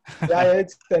होगी. Yeah,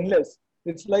 it's endless.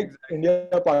 It's like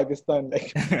India, Pakistan.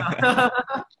 Like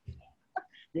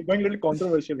we're going a little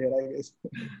controversial here, I guess.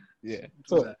 Yeah.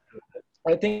 So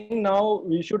I think now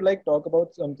we should like talk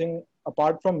about something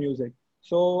apart from music.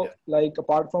 So like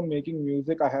apart from making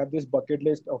music, I have this bucket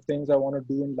list of things I want to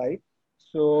do in life.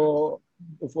 So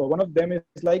one of them is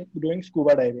like doing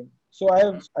scuba diving. So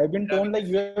I've been told like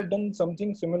you have done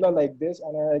something similar like this,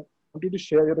 and I want you to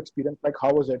share your experience. Like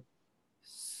how was it?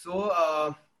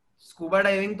 So scuba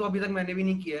diving तो अभी तक मैंने भी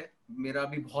नहीं किया है. मेरा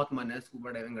भी बहुत मन है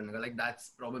scuba diving करने का. Like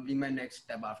that's probably my next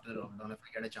step after the lockdown if I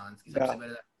get a chance. कि सबसे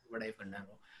पहले scuba dive करना है.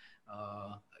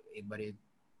 एक बार एक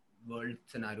world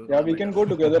scenario. Yeah, we can go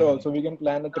together also. We can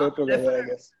plan a trip together, I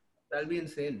guess. That'll be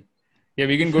insane. Yeah,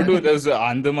 we can go to those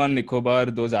Andaman, Nicobar,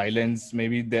 those islands,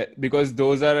 maybe that, because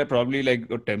those are probably like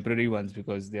temporary ones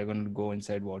because they're going to go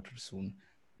inside water soon.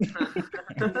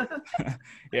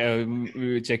 Yeah, we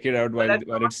will check it out while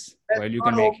you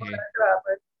can make hay.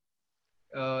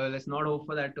 Let's not hope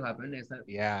for that to happen.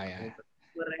 Yeah.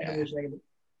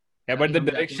 Yeah, but the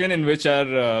direction in which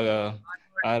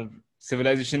our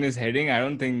civilization is heading, I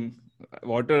don't think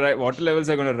water levels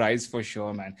are going to rise for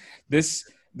sure, man. This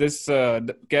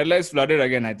Kerala is flooded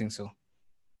again, I think so.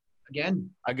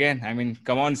 Again, I mean,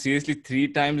 come on, seriously, 3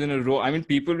 times in a row. I mean,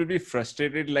 people will be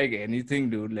frustrated like anything,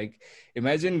 dude. Like,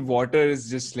 imagine water is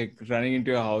just like running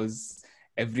into your house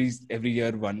every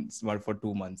year once for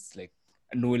 2 months. Like,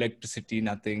 no electricity,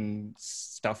 nothing,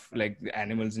 stuff like the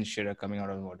animals and shit are coming out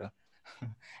of the water.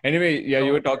 Anyway, yeah,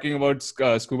 you were talking about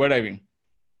scuba diving.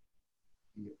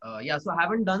 So I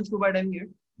haven't done scuba diving yet,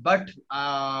 but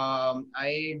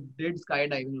I did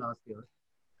skydiving last year.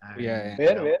 Yeah.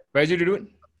 Where? Where did you do it?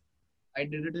 I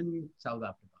did it in South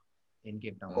Africa, in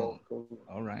Cape Town. Oh, cool.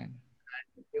 All right.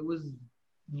 And it was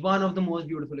one of the most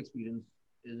beautiful experiences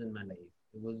in my life.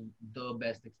 It was the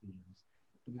best experience.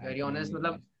 To be very honest,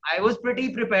 I was pretty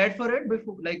prepared for it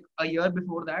before, like a year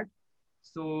before that.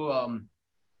 So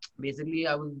basically,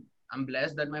 I'm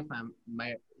blessed that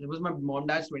it was my mom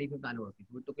dad's 25th anniversary.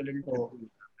 So we took a little trip to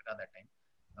Africa that time.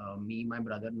 Me, my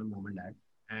brother, my mom and dad,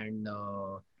 and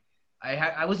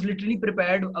I was literally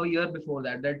prepared a year before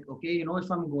that okay,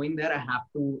 if I'm going there, I have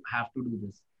to do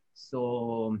this.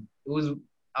 So it was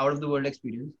out of the world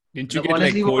experience. Didn't you get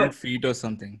like cold feet or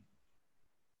something?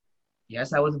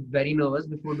 Yes, I was very nervous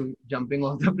before jumping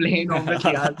off the plane.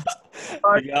 Obviously,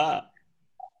 but yeah.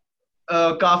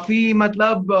 काफी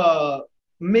मतलब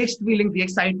mixed feeling थी,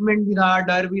 excitement भी था,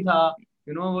 डर भी था,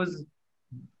 was,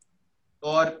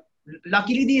 और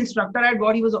luckily the instructor I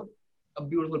got, he was a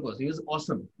beautiful person. He was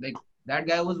awesome. Like that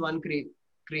guy was one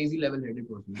crazy level-headed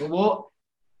person. तो वो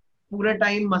पूरा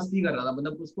टाइम मस्ती कर रहा था,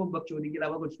 मतलब उसको बकचोदी के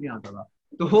अलावा कुछ नहीं आता था,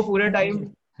 तो वो पूरे टाइम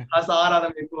हंसा रहा था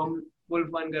मेरे को, हम फुल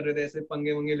फन कर रहे थे, ऐसे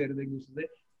पंगे वंगे ले रहे थे एक दूसरे से,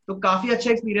 तो काफी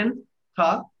अच्छा एक्सपीरियंस.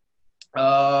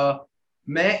 था।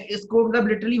 मैं इसको मतलब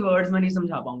लिटरली वर्ड्स में नहीं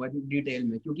समझा पाऊंगा डिटेल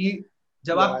में, क्योंकि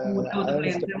जब आप कूदते हो I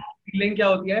प्लेन understand. से फीलिंग क्या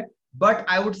होती है। But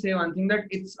I would say one thing that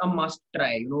it's a must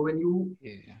try, you know, when you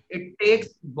Yeah. it takes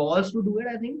balls to do it.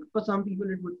 I think for some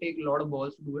people it would take a lot of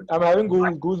balls to do it. I'm having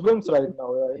But goosebumps right now.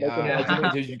 Like Yeah, I think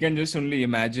imagining. you can just only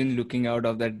imagine looking out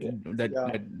of that Yeah.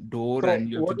 that door, So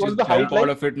and you have to what was just the height jump out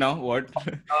like? of it now. What?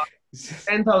 uh,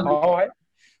 10,000. How high?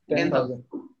 10,000.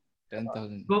 10,000.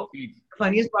 10,000 So feet. the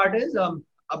funniest part is अब,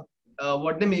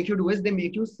 what they make you do is they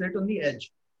make you sit on the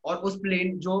edge. और उस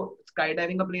plane जो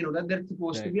skydiving का plane होता है, there's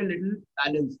supposed to Right. be a little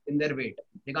balance in their weight.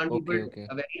 They can't keep Okay, it okay.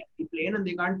 a very heavy plane and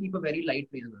they can't keep a very light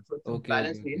plane as well. So it's a Okay,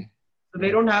 balanced okay, plane. okay. So they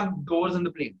Right. don't have doors in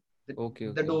the plane. Okay,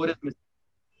 The okay, door okay. is missing.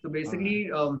 So basically,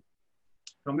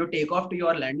 from your takeoff to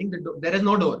your landing, there is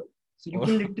no door. So you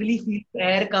can Oh, literally feel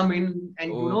air come in,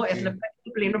 and you know, ऐसा okay. लगता है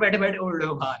कि plane में बैठे बैठे उड़ रहे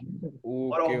हो बाहर।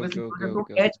 और Okay, okay, obviously okay, जब तुम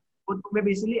okay, okay. edge, वो तुम्हें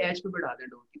basically edge पे बैठाते हैं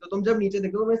डोर की, तो तुम जब नीचे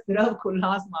देखो तुम्हें सिर्फ खुला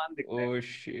आसमान दिखता है। Oh और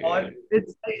shit.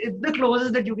 it's the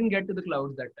closest that you can get to the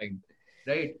clouds that time,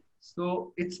 right? So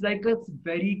it's like a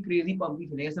very crazy pumpy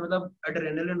feeling, ऐसे मतलब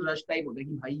adrenaline rush type होता है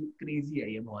कि भाई crazy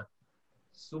है ये बहुत।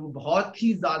 So बहुत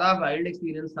ही ज्यादा वाइल्ड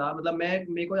एक्सपीरियंस था। मतलब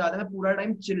मेरे को याद है मैं पूरा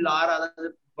टाइम चिल्ला रहा था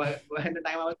when the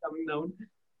time I was coming down,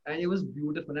 and it was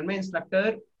beautiful. And my instructor,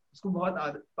 उसको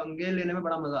बहुत पंगे लेने में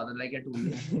बड़ा मजा आता है, like I told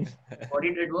you. What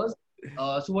he did was,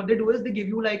 so what they do is they give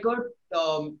you like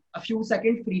a few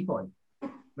second free fall.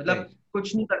 मतलब Right.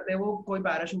 कुछ नहीं करते वो, कोई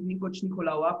पैराशूट नहीं, कुछ नहीं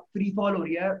खुला हुआ, फ्री फॉल हो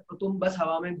रही है, तो तुम बस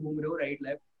हवा में घूम रहे हो राइट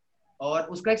लेफ्ट। और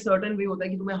उसका एक सर्टेन वे होता है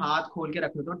कि तुम्हें हाथ खोल के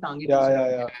रखने हो, टांगे Yeah, पीछे yeah,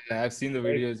 रखनी yeah. Yeah, I've seen the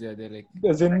Right. videos. Yeah, they're like.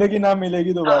 जिंदगी ना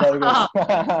मिलेगी दोबारा, I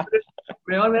guess.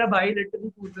 मैं और मेरा भाई लिटरली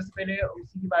कूदने से पहले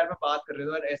उसी के बारे में बात कर रहे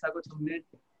थे, और ऐसा कुछ हमने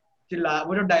चिल्ला,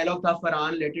 वो जो डायलॉग था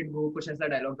फरहान लेट इट गो, कुछ ऐसा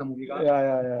डायलॉग था मूवी का।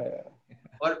 Yeah.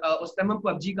 और उस टाइम हम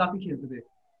पबजी काफी खेलते थे,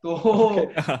 तो Okay.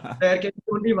 There can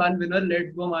be only one winner,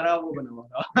 let's go हमारा वो बना हुआ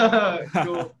था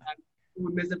जो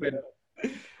कूदने से पहले।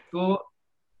 तो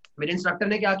मेरे इंस्ट्रक्टर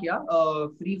ने क्या किया,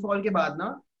 फ्री फॉल के बाद ना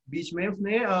बीच में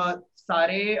उसने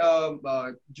सारे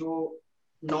जो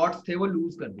नॉट्स थे वो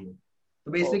लूज कर दिए।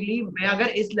 तो बेसिकली मैं अगर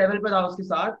इस लेवल पे था उसके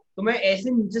साथ, तो मैं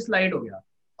ऐसे नीचे स्लाइड हो गया,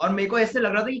 और मेरे को ऐसे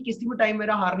लग रहा था कि किसी भी टाइम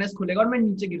मेरा हार्नेस खुलेगा और मैं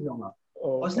नीचे गिर जाऊंगा।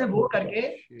 Oh, उसने वो करके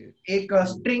Shit. एक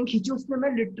स्ट्रिंग खींची, उसमें मैं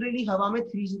लिटरली हवा में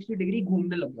 360 डिग्री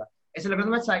घूमने लग गया। ऐसे लग रहा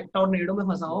था मैं टॉर्नेडो में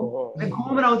फंसा हूँ, मैं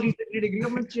घूम रहा हूँ 360 डिग्री,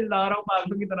 और मैं चिल्ला रहा हूँ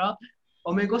पागलों की तरह,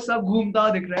 और मेरे को सब घूमता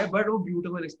दिख रहा है। बट वो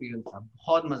ब्यूटीफुल एक्सपीरियंस था,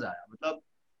 बहुत मजा आया, मतलब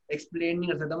एक्सप्लेन नहीं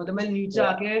कर सकता। मतलब मैं नीचे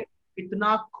आके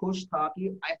इतना खुश था कि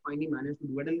I finally managed to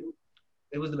do it, and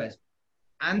it was the best,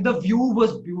 and the view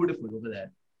was beautiful over there.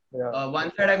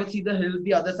 One side I could see the hills,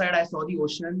 the other side I saw the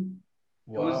ocean.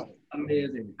 It was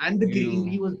amazing, and the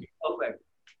greenery was perfect.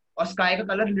 और sky का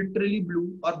color literally blue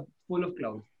और full of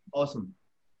clouds. Awesome.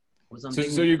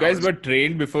 So you guys were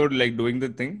trained before like doing the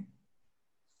thing?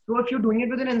 So if you're doing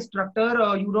it with an instructor,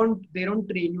 they don't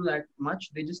train you that much.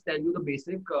 They just tell you the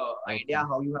basic idea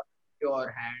how you have to keep your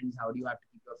hands, how do you have to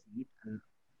keep your feet, and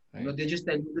you know, they just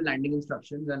tell you the landing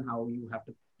instructions and how you have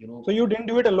to, you know. So you didn't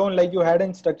do it alone, like you had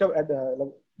an instructor at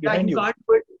like behind you. Can't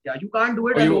do it. Yeah, you can't do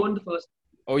it alone the first.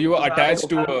 Oh, you were You have attached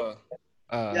to to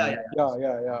a. Yeah.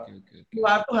 Okay. You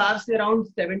have to have say around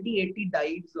 70-80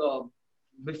 dives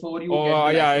before you Oh, get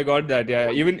the yeah, I license. got that.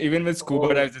 Yeah, even with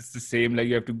scuba dives, it's the same. Like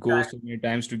you have to go so many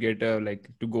times to get like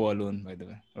to go alone. By the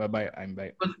way, What I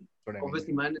mean.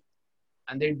 Obviously, man,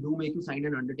 and they do make you sign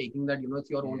an undertaking that, you know, it's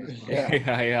your own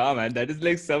responsibility. Yeah, man. That is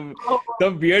like some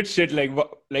weird shit.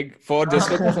 Like for just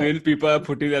for the thrill, people are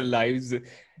putting their lives.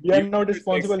 You are not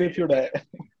responsible if you die.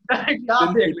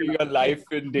 Putting your life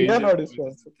in danger. You are not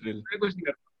responsible. Thrill. मैं कुछ नहीं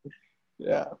करता।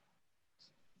 Yeah.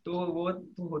 तो वो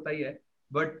तो होता ही है,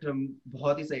 but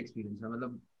बहुत ही सही एक्सपीरियंस है।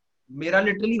 मतलब मेरा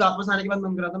लिटरली वापस आने के बाद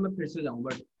मन कर रहा था मैं फिर से जाऊं,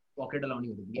 बट पॉकेट अलाउ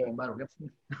नहीं होती, एक बार हो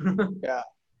गया।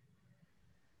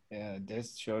 Yeah,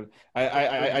 that's sure.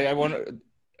 I want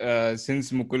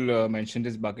since Mukul mentioned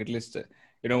his bucket list,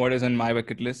 you know what is on my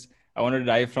bucket list? I want to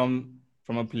dive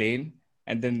from a plane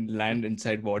and then land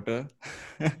inside water.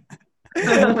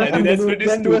 I think that's pretty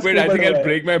stupid. I think I'll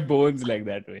break my bones like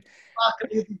that way.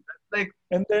 Like,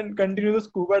 and then continue the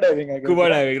scuba diving, I guess. Scuba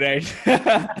diving, right?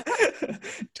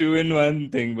 2-in-1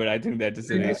 thing, but I think that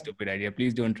is a very stupid idea.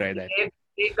 Please don't try that.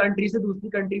 एक country से दूसरी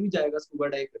country भी जाएगा scuba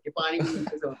dive करके, पानी के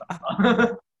नीचे से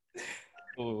होता।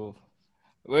 Oh,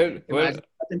 well,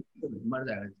 मर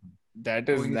जाएगा।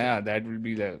 that will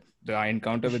be the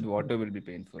encounter with water will be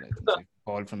painful. I think like,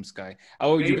 fall from sky.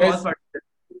 Oh, you guys,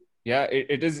 yeah,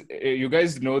 it is. You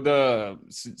guys know the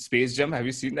space jump? Have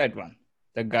you seen that one?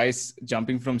 The guys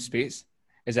jumping from space.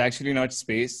 is actually not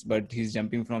space, but he's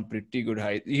jumping from pretty good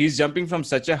height. He's jumping from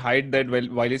such a height that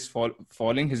while he's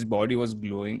falling, his body was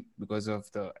glowing because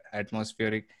of the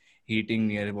atmospheric heating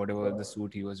near whatever the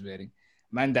suit he was wearing.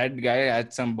 Man, that guy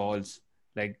had some balls.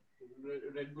 Like,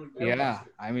 Red Bull. yeah,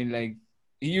 I mean, like,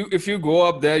 if you go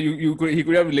up there, he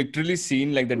could have literally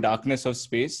seen like the darkness of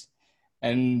space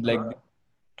and like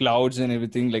clouds and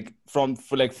everything, like from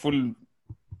full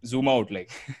zoom out,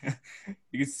 like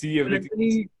you can see everything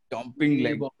Literally, dumping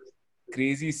like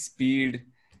crazy speed,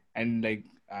 and like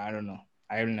I don't know,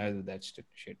 I will never do that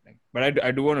shit. Like, but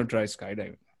I do want to try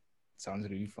skydiving. Sounds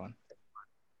really fun.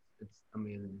 it's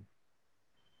amazing.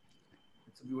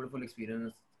 It's a beautiful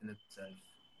experience in itself.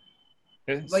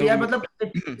 Yeah, But so yeah, matlab,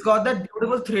 it's got that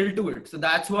beautiful thrill to it. So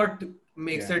that's what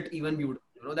makes Yeah. it even beautiful.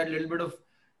 You know, that little bit of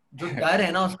जो डर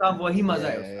है ना उसका वही मजा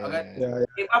है उसका. अगर Yeah.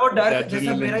 एक बार वो डर That जैसे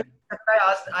adrenaline. मेरा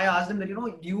I asked him that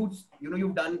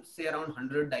you've done say around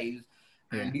 100 dives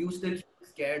and Yeah. do you still feel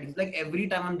scared? He's like, every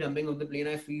time I'm jumping off the plane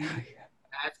I feel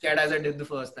as scared as I did the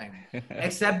first time,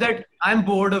 except that I'm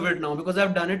bored of it now because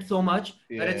I've done it so much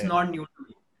that it's Yeah. not new to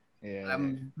me. Yeah. I'm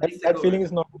That feeling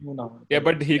is not new now. Yeah,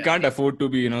 but he can't afford to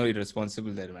be,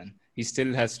 irresponsible there, man. He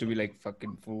still has to be like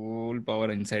fucking full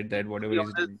power inside that, whatever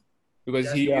he's doing.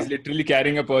 Because he is literally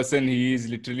carrying a person. He is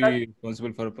literally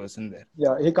responsible for a person there.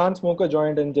 Yeah, he can't smoke a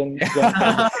joint and then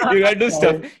You can't do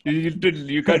stuff.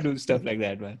 You can't do stuff like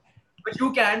that, man. But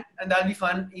you can, and that'll be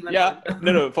fun. Even Yeah,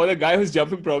 no. For the guy who's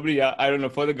jumping, probably, yeah. I don't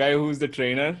know. For the guy who's the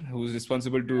trainer, who's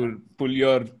responsible to pull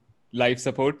your life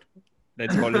support,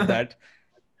 let's call it that.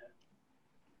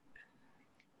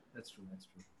 That's true.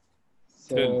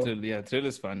 Thrill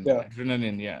is fun. Yeah.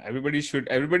 Adrenaline, yeah.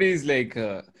 Everybody is like,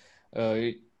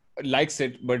 likes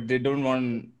it, but they don't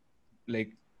want,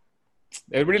 like,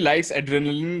 everybody likes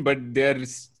adrenaline, but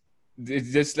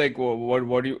it's just like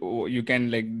what you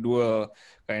can like do a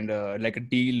kind of like a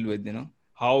deal with,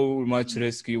 how much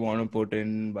risk you want to put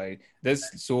in by. There's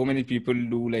so many people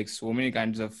do like so many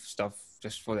kinds of stuff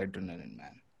just for the adrenaline,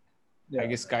 man. Yeah. I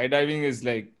guess skydiving is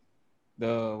like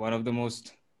one of the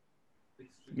most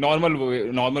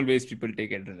normal ways people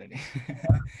take adrenaline.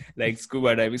 Like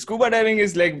scuba diving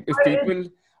is like, if people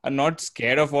are not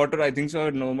scared of water, I think so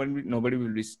nobody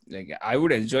will be like, I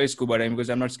would enjoy scuba diving because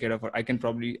I'm not scared of water. I can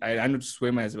probably I know to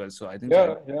swim as well, so I think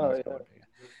Yeah.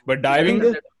 But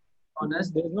diving,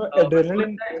 Honest, There's no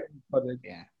adrenaline for it.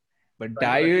 yeah, but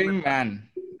diving, man,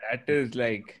 that is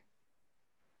like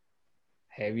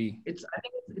heavy. I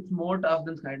think it's more tough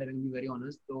than skydiving, to be very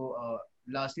honest. So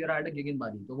last year I had a gig in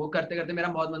Bali. तो वो करते करते मेरा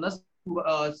बहुत मन था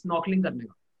snorkeling करने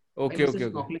का. Okay.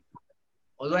 Snorkeling.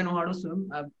 Although I know how to swim,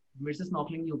 मेरे से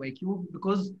snorkeling नहीं हो पाई. क्यों?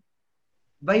 Because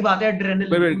वही बात है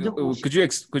adrenaline. Wait,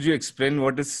 could you explain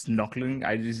what is snorkeling?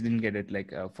 I just didn't get it.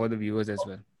 Like for the viewers as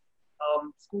well.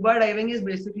 Scuba diving is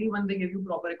basically when they give you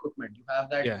proper equipment. You have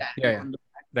that tank. Yeah. On the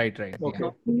Right. Okay.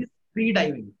 Snorkeling is free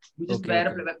diving. You just wear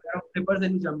a Okay. pair of flippers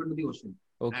and you jump into the ocean.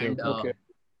 Okay. And Okay.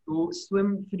 to swim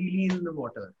freely in the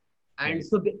water. And Right.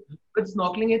 so with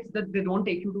snorkeling, it's that they don't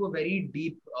take you to a very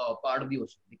deep part of the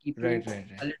ocean. They keep you Right.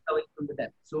 a little away from the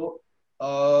depth. So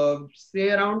say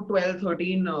around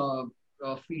 12-13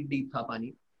 feet deep था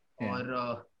पानी. Yeah.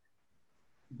 और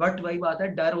but वही बात है,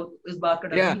 डर इस बात का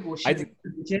डर है कि ओशन के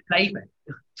नीचे लाइफ है.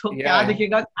 तो क्या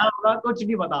दिखेगा, क्या होगा, कुछ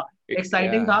नहीं पता.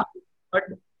 एक्साइटिंग था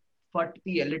बट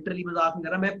फटती है, लिटरली मजाक नहीं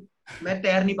कर रहा. मैं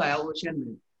तैर नहीं पाया ओशन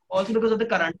में. Also because of the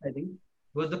current, I think.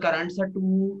 Because the currents are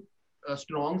too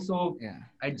strong, so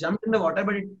I jumped in the water,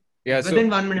 but within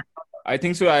 1 minute. I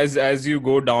think so. As you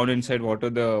go down inside water,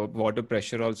 the water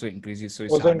pressure also increases, so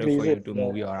it's harder for you to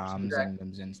move your arms and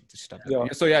limbs and stuff.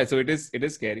 So it is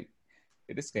scary.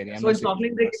 It is scary. So in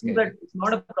snorkeling, they give you that it's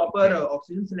not a proper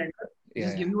oxygen cylinder. They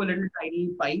just give you a little tiny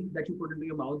pipe that you put into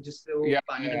your mouth, just so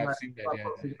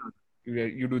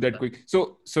you do that quick. So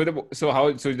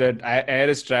that air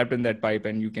is trapped in that pipe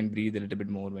and you can breathe a little bit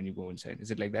more when you go inside.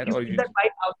 Is it like that? You keep that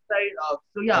pipe outside.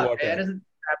 Air is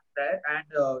trapped there, and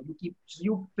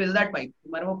you fill that pipe.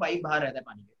 तुम्हारा वो pipe बाहर रहता है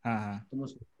पानी के. तुम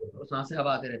उसको सांस से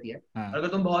हवा आती रहती है. अगर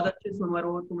तुम बहुत अच्छे swimmer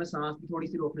हो, तुम्हें सांस भी थोड़ी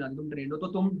सी रोकने आती है, तुम trained हो, तो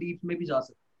तुम deep में भी जा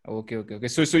सकते. Okay.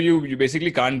 So you basically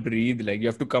can't breathe. Like you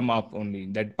have to come up only.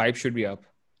 That pipe should be up.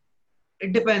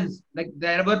 It depends. Like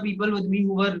there were people with me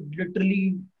who were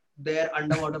literally there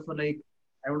underwater for like,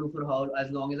 I don't know for how, as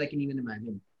long as I can even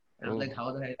imagine. And I was like,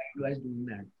 how the hell are you guys doing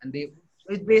that? And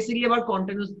it's basically about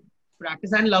continuous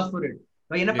practice and love for it.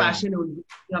 भाई ना passion है उनकी,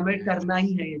 हमें करना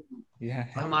ही है ये चीज.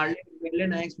 हमारे लिए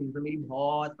नया एक्सपीरियंस है. मेरी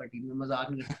बहुत फटी, मैं मजाक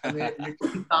नहीं करता. मैं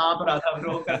लिटरली कांप रहा था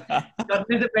ब्रो.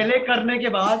 करने से पहले, करने के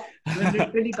बाद मैं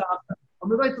लिटरली कांप रहा था. और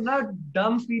मेरे को इतना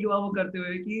डम फील हुआ वो करते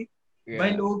हुए कि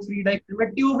भाई लोग फ्री डाइव मैं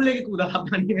ट्यूब लेके कूदा था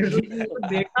पानी में तो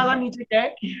देखना था नीचे क्या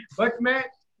है बट मैं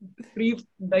फ्री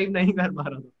डाइव नहीं कर पा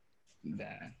रहा था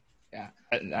Yeah.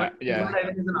 But Yeah. Scuba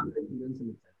diving is an another experience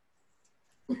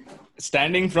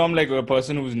Standing from like a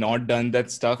person who's not done that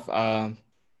stuff, I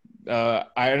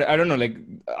don't know, like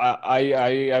I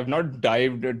have not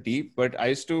dived deep, but I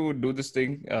used to do this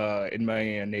thing in my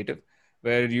native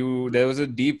where there was a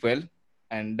deep well,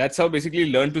 and that's how basically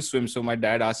learn to swim. So my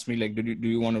dad asked me like, do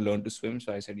you want to learn to swim?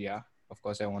 So I said, yeah, of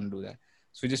course I want to do that.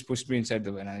 So he just pushed me inside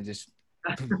the well, and I just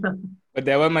but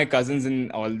there were my cousins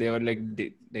and all. They were like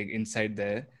inside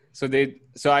there. So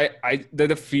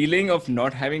the feeling of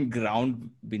not having ground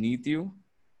beneath you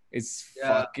is yeah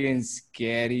fucking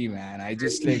scary, man. I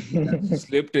just like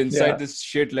slipped inside Yeah. this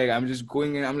shit. Like I'm just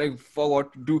going and I'm like, for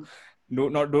what to do? No,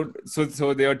 not don't. So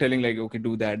they were telling like, okay,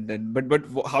 do that then. But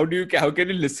how can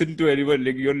you listen to anyone?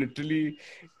 Like you're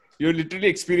literally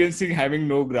experiencing having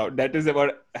no ground. That is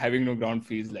about having no ground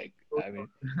feels like. I mean,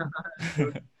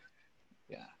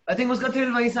 yeah. I think उसका thrill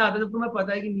वहीं से आता है जब तुम्हें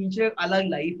पता है कि नीचे अलग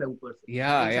लाइफ है ऊपर से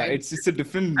Yeah, yeah, inside it's a I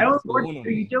different don't know what zone only.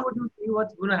 creature would you see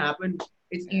what's going to happen.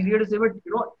 It's Yeah, easier to say, but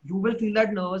you will feel that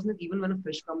nervousness even when a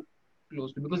fish comes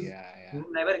close to you because yeah, yeah,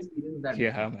 you've never experienced that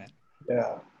yeah, before. man.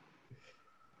 Yeah.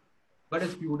 But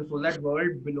it's beautiful. That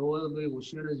world below the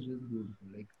ocean is just beautiful.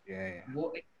 Like Yeah, yeah. वो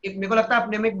एक मेरे को लगता है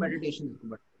अपने में एक meditation है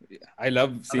but Yeah. I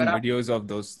love seeing अगर आप videos of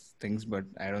those things, but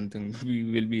I don't think we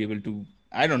will be able to.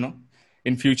 I don't know.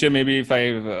 In future, maybe if I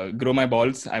grow my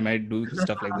balls, I might do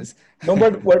stuff like this. No,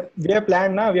 but what we have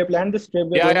planned now, we have planned this trip.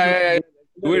 We're Yeah, going yeah, to yeah, yeah. the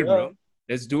Do it, river. bro.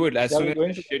 Let's do it. As Yeah, soon we're as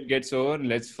going this to shit gets over,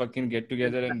 let's fucking get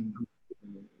together and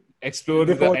explore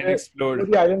the before unexplored.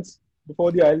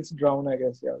 before the islands drown, I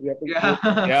guess. Yeah, we have to go.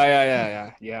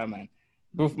 yeah Yeah, man.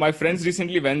 My friends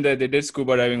recently went there. They did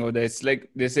scuba diving over there. It's like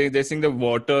they're saying the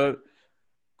water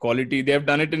quality. They have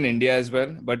done it in India as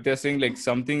well, but they're saying like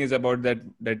something is about that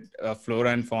flora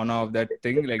and fauna of that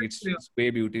thing. Like it's way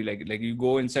beauty. Like you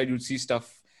go inside, you see stuff.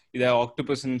 There are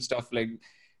octopus and stuff. Like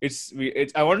it's.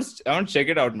 I want to check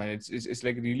it out, man. It's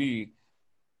like really.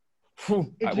 I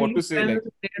it want really to say depends like on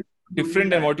the place doing different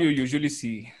than that. what you usually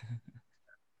see.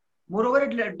 Moreover,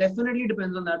 it definitely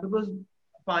depends on that because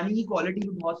पानी की quality भी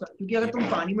बहुत सारी क्योंकि अगर तुम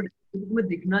Yeah. पानी में तो तुम्हें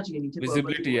दिखना चाहिए नीचे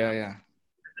Visibility, purpose yeah.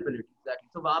 visibility exactly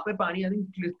so वहां पे पानी आई थिंक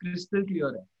क्रिस्टल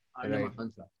क्लियर है Right. अंडमान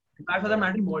का in fact for that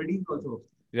matter Maldives also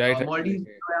Right. Maldives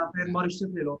या फिर Yeah. मॉरिशस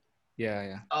ले लो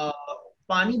Yeah.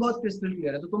 पानी बहुत क्रिस्टल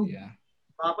क्लियर है तो तुम Yeah.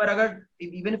 वहां पर अगर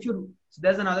even if you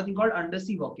there's another thing called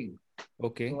undersea walking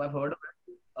Okay. so I've heard of it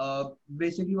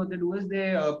basically what they do is they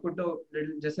put a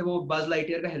little जैसे वो बज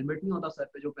लाइटियर का हेलमेट नहीं होता सर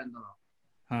पे जो पहनता था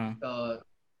हाँ.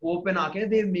 वो पहना के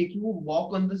they make you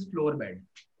walk on this floor bed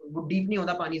वो डीप नहीं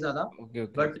होता पानी ज्यादा Okay.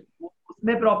 बट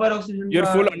उसमें प्रॉपर ऑक्सीजन You're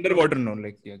का full underwater now,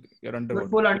 like you're underwater.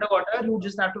 full underwater you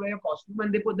just have to wear a costume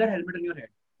and they put that helmet on your head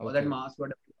or that Okay. mask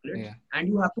whatever you call it Yeah. and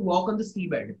you have to walk on the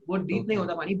seabed वो deep नहीं Okay.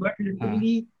 होता पानी but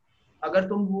literally अगर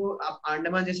तुम वो आप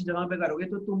अंडमान जैसी जगह पे करोगे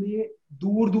तो तुम्हें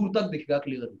दूर दूर तक दिखेगा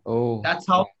clear Oh. that's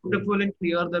how beautiful and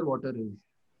clear the water is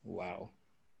Wow.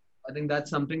 I think that's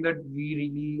something that we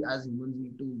really as humans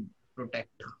need to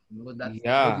protect because that's so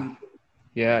Yeah. beautiful.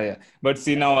 Yeah. But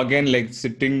see now again, like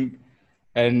sitting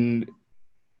and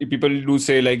people do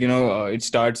say like it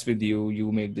starts with you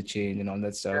make the change and all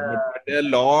that stuff. But there are a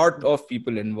lot of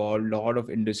people involved, lot of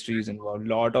industries involved,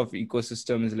 lot of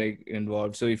ecosystems like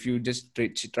involved. So if you just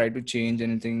try to change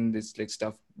anything, this like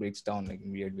stuff breaks down like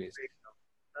in weird ways.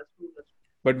 That's true.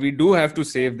 But we do have to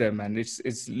save them, and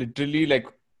it's literally like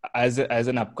as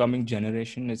an upcoming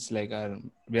generation, it's like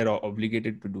we are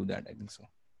obligated to do that. I think so.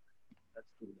 That's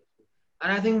true. And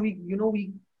I think we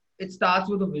it starts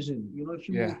with a vision. If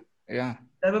you Yeah.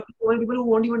 there will be so many people who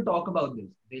won't even talk about this.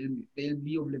 They'll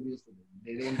be oblivious to it.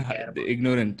 They don't care about The it.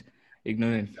 ignorant.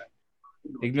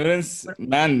 Ignorance,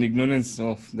 man, ignorance.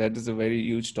 Oh, that is a very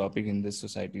huge topic in this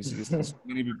society. Seriously, so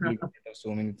many people ignorant of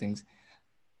so many things.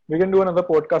 We can do another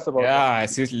podcast about Yeah, I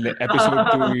see. Episode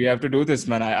 2, we have to do this,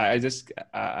 man. I just,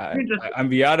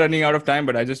 we are running out of time,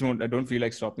 but I don't feel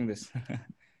like stopping this.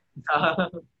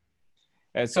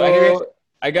 So anyway,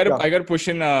 I gotta push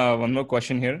in one more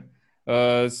question here.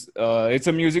 It's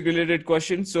a music related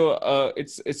question, so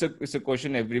it's a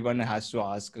question everyone has to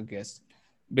ask a guest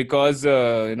because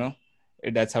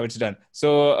that's how it's done.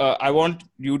 So I want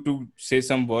you to say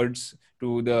some words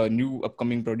to the new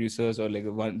upcoming producers or like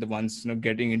the ones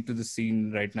getting into the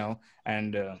scene right now,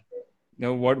 and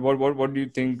what do you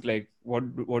think? Like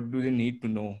what do they need to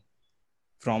know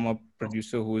from a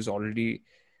producer who has already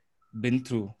been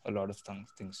through a lot of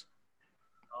things?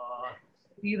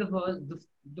 See,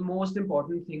 the most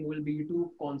important thing will be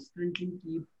to constantly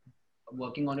keep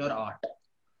working on your art.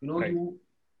 Right.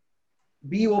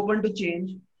 be open to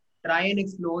change, try and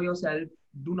explore yourself.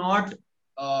 Do not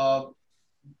uh,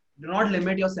 do not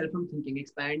limit yourself from thinking.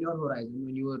 Expand your horizon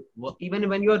when you are even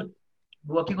when you're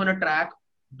working on a track.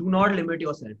 Do not limit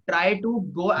yourself. Try to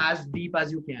go as deep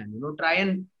as you can. Try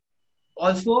and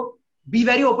also be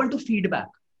very open to feedback,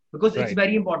 because it's Right.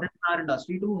 very important in our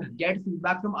industry to get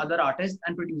feedback from other artists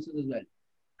and producers as well.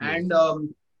 Yes. And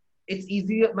it's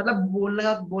easy, मतलब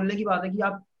बोलने की बात है कि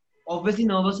आप obviously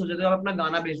nervous हो जाते हो, आप अपना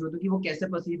गाना भेज रहे हो तो कि वो कैसे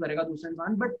perceive करेगा दूसरा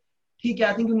इंसान, but ठीक है,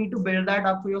 I think you need to build that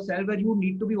up for yourself, where you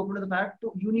need to be open to the fact,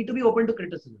 you need to be open to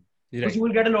criticism, because Right. you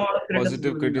will get a lot of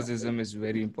Positive criticism. criticism is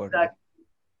very important.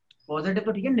 Positive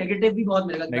तो ठीक है, negative भी बहुत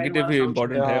मिलेगा कि भाई Negative तुम्हारा is sound shit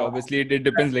important. है. Hai. Yeah. Obviously, it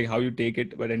depends like how you take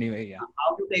it. But anyway, yeah.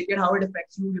 How to take it, how it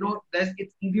affects you.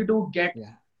 It's easy to get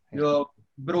Yeah. you're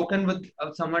broken with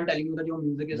someone telling you that your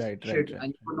music is Right. shit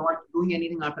and you're not doing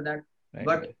anything after that. Right.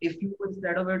 But Right. if you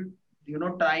instead of it,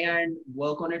 try and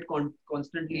work on it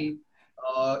constantly,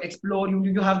 explore.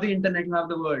 You have the internet, you have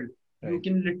the world. You Right.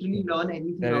 can literally learn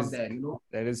anything That out is there.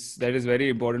 that is very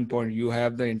important point. You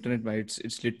have the internet, man.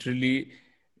 It's literally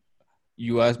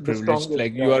you are The privileged. strongest.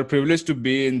 Like you Yeah. are privileged to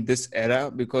be in this era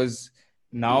because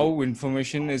now Mm.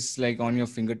 information is like on your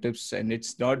fingertips, and it's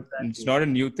Exactly. not a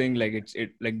new thing. Like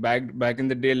it like back in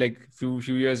the day, like few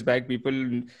years back, people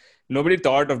nobody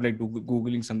thought of like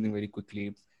googling something very quickly.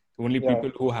 Only Yeah.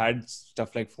 people who had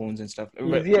stuff like phones and stuff.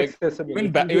 Easy Like accessible. even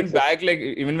It's easy even accessible. back, like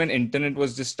even when internet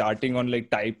was just starting on like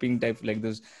typing type, like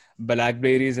those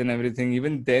Blackberries and everything.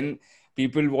 Even then,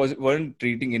 people weren't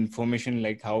treating information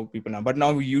like how people now. But now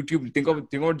YouTube, think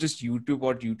of just YouTube,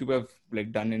 what YouTube have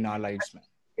like done in our lives, man.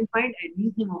 You can find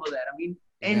anything over there. I mean,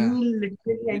 Yeah.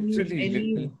 literally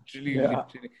any Yeah.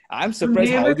 I'm you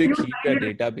surprised name how it, they you keep their find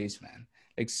it. database, man.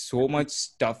 Like so much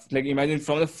stuff. Like imagine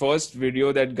from the first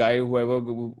video that guy, whoever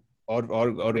or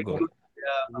a girl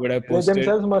Yeah. would have They posted.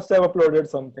 themselves must have uploaded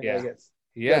something, I Yeah. guess.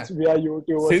 Yeah. That's via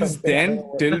YouTube or Since something. I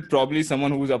don't then know. till probably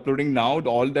someone who's uploading now,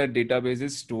 all that database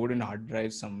is stored in hard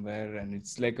drive somewhere, and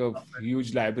it's like a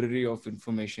huge library of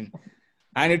information,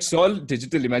 and it's all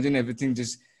digital. Imagine everything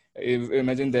just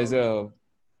imagine there's a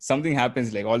something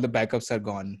happens, like all the backups are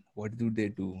gone. What do they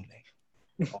do? Like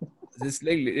this,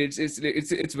 like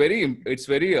it's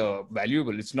very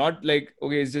valuable. It's not like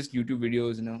okay, it's just YouTube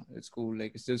videos, it's cool,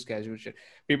 like it's just casual shit.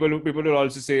 People will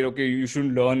also say okay, you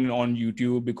shouldn't learn on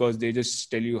YouTube because they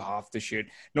just tell you half the shit.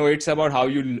 No, it's about how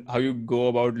you go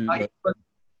about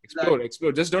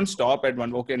explore. Just don't stop at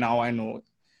one. Okay, now I know.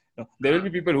 No, there will be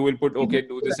people who will put okay,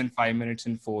 do this in 5 minutes,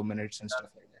 in 4 minutes, and stuff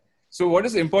like that. So what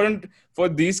is important for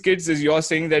these kids is you're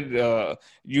saying that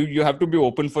you have to be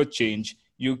open for change.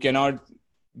 You cannot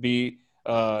be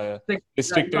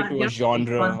restricted to a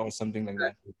genre or something like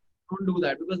that. Don't do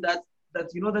that, because that's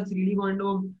that's really going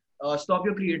to stop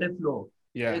your creative flow.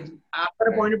 Yeah. After a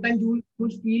Right. point of time, you will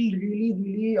feel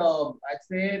really I'd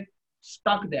say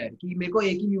stuck there. कि मेरे को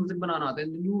एक ही music बनाना आता है.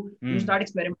 And then you start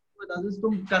experimenting with others,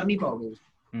 तुम कर नहीं पाओगे.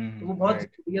 तो वो बहुत Right.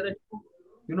 जरूरी है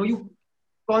that you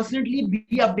constantly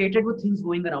be updated with things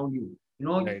going around you.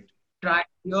 Right. Try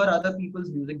to hear other people's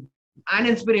music, and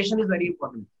inspiration is very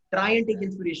important. Try and take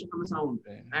inspiration from a sound,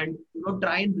 Right. and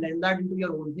try and blend that into your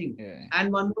own thing. Yeah.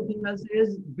 And one more thing I'll say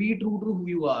is be true to who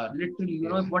you are. Literally,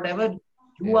 Yeah. whatever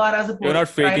you Yeah. are as a person. You're not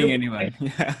try faking to- anyone.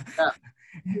 Yeah.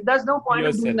 Yeah. There's no point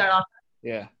of doing Yourself.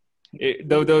 that. Yeah.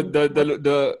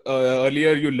 The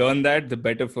earlier you learn that, the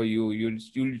better for you.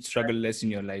 You'll struggle less in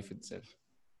your life itself.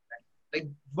 Like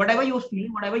whatever you're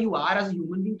feeling, whatever you are as a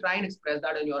human being, try and express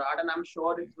that in your art, and I'm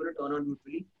sure it's going to turn out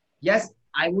beautifully. Yes,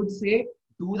 I would say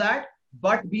do that,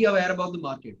 but be aware about the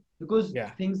market, because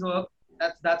Yeah. things work.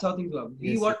 That's how things work.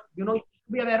 Be Yes, what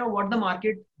be aware of what the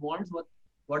market wants,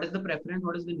 what is the preference,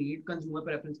 what is the need, consumer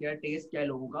preference क्या है, taste क्या है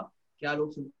लोगों का, क्या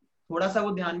लोग सुन, थोड़ा सा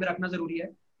वो ध्यान में रखना जरूरी है,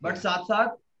 but साथ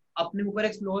साथ अपने ऊपर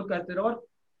explore करते रहो और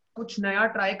कुछ नया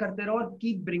try करते रहो और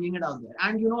keep bringing it out there.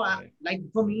 And Right. like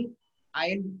for me,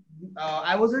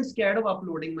 I wasn't scared of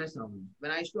uploading my sound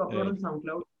when I used to upload Right. on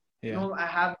SoundCloud. Yeah. I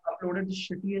have uploaded the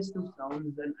shittiest of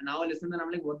sounds, and now I listen and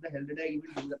I'm like, what the hell did I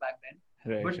even do back then?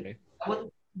 Right. But Right. I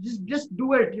was, just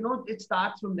do it. It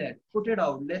starts from there. Put it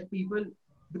out. Let people,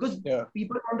 because Yeah.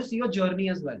 people want to see your journey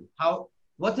as well.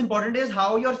 What's important is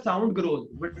how your sound grows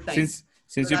with time. Since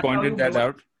So you that's how pointed you that grow.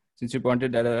 out,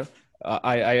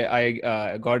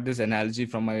 I got this analogy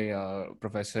from my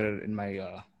professor in my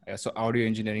so audio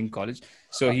engineering college.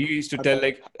 So he used to tell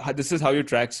like, this is how you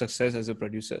track success as a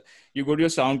producer. You go to your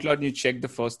SoundCloud and you check the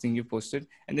first thing you posted,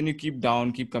 and then you keep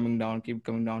coming down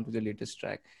to the latest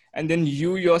track. And then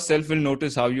you yourself will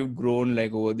notice how you've grown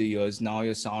like over the years. Now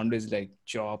your sound is like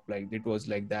chop, like it was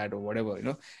like that or whatever, you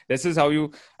know. This is how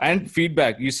you, and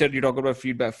feedback. You said you talk about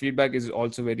feedback. Feedback is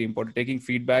also very important. Taking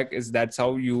feedback that's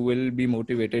how you will be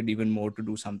motivated even more to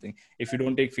do something. If you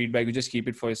don't take feedback, you just keep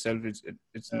it for yourself.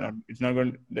 It's not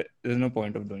going. There's no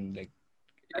point of doing like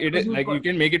it. Like you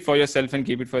can make it for yourself and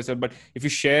keep it for yourself, but if you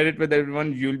share it with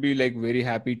everyone, you'll be like very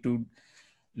happy to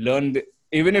learn.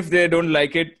 Even if they don't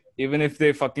like it, even if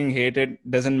they fucking hate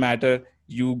it, doesn't matter.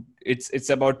 It's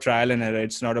about trial and error.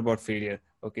 It's not about failure.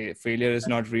 Okay, failure is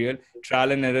not real.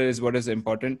 Trial and error is what is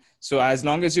important. So as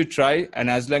long as you try and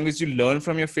as long as you learn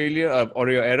from your failure or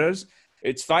your errors,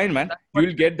 it's fine, man.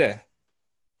 You'll get there.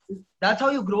 That's how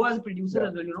you grow as a producer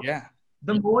as well, you know. Yeah.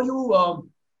 The more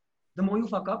you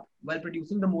fuck up while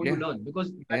producing, the more you learn,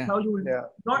 because that's how you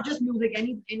not just music,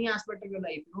 any aspect of your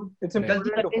life, you know. It's important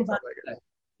to fuck up, I guess.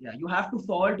 Yeah, you have to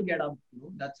fall to get up, you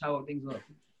know. That's how things work.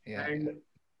 And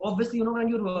obviously, you know, when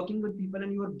you're working with people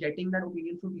and you're getting that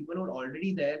opinion from people who are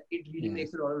already there, it really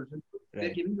makes a lot of difference. They're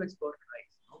giving you expert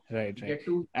advice, you know?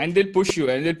 Right. And they'll push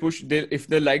you, and if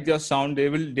they like your sound, they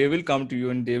will come to you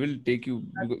and they will take you.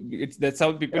 That's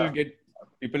how people get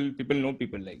people know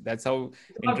people. Like that's how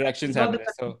interactions happen.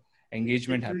 That's how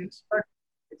engagement happens.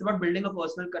 It's about building a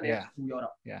personal connection through your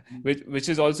art. Yeah, which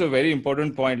is also a very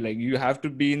important point. Like you have to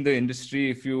be in the industry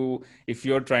if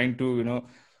you're trying to, you know,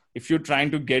 if you're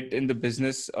trying to get in the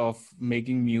business of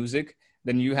making music,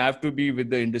 then you have to be with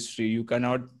the industry. You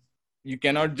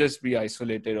cannot just be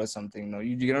isolated or something. No,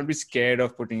 you cannot be scared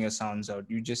of putting your sounds out.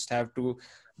 You just have to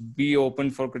be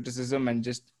open for criticism and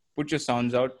just put your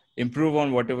sounds out, improve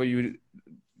on whatever you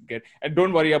get, and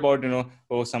don't worry about, you know,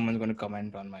 oh, someone's going to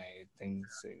comment on my thing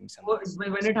saying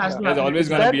something. When it has to There's happen, always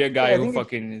going to be a guy who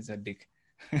fucking is a dick.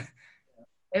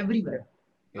 Everywhere.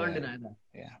 Can't deny that.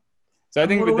 Yeah. So I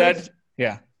think with that,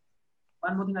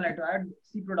 one more thing I like to add,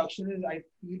 see, production is, I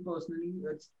feel personally,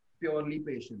 it's purely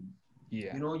patience.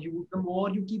 Yeah. You know, the more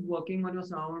you keep working on your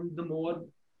sound, the more,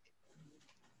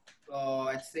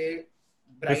 I'd say,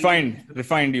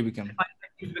 refined you become.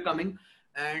 Keeps becoming.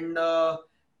 And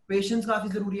patience काफी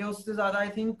जरूरी है. उससे ज़्यादा I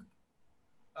think,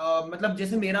 मतलब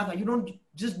जैसे मेरा था, you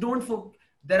don't focus.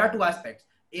 There are two aspects.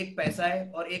 एक पैसा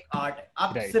है और एक आर्ट है.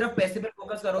 आप सिर्फ पैसे पे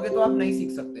फोकस करोगे तो आप नहीं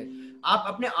सीख सकते. आप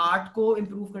अपने आर्ट को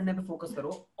इम्प्रूव करने पे फोकस करो.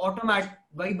 ऑटोमेटिक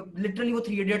भाई लिटरली वो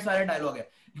 3 इडियट्स वाला डायलॉग है.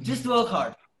 Just work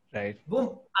hard. राइट. वो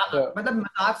मतलब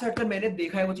मजाक से हटकर मैंने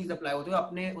देखा है वो चीज अप्लाई होती है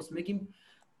अपने उसमें कि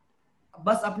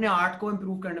बस अपने आर्ट को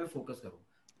इम्प्रूव करने पे फोकस करो.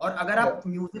 और अगर आप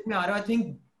म्यूजिक में आ रहे हो, I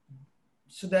think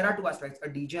so there are two aspects, a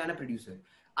DJ and a producer.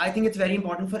 I think it's very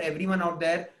important for everyone out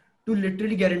there to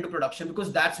literally get into production,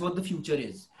 because that's what the future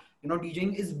is. You know,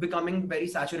 DJing is becoming very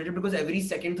saturated because every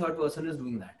second, third person is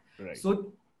doing that. Right.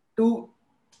 So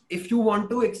if you want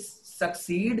to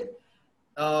succeed,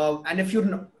 and if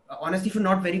you're honestly, if you're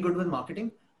not very good with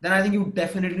marketing, then I think you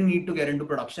definitely need to get into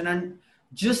production and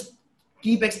just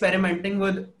keep experimenting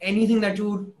with anything that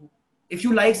if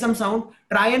you like some sound,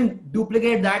 try and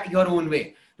duplicate that your own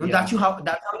way. That's how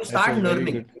you start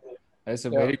learning. That's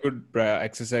a very good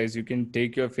exercise. You can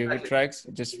take your favorite tracks,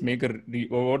 just make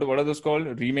what are those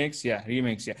called? Remakes? Yeah,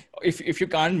 remakes. Yeah. If you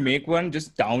can't make one,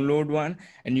 just download one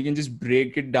and you can just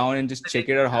break it down and just check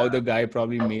it out how the guy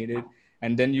probably made it.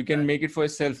 And then you can make it for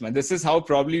yourself, man. This is how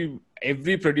probably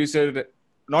every producer,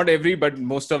 not every, but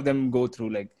most of them go through.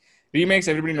 Like remakes,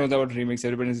 everybody knows about remakes.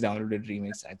 Everybody has downloaded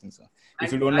remakes, I think so.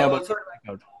 If you don't know about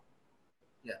it,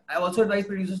 yeah, I also advise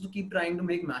producers to keep trying to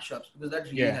make mashups, because that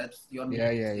really helps your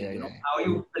music. You know, how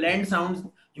you blend sounds,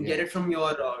 you get it from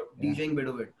your DJing bit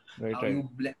of it. How you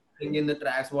bring in the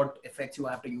tracks, what effects you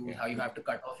have to use, how you have to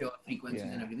cut off your frequencies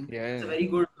and everything. It's a very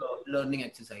good learning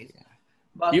exercise.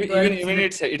 But even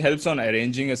it helps on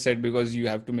arranging a set, because you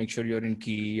have to make sure you're in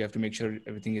key. You have to make sure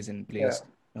everything is in place.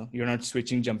 You know, you're not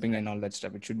switching, jumping, and all that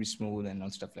stuff. It should be smooth and all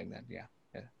stuff like that. Yeah,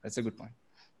 that's a good point.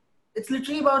 It's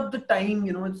literally about the time,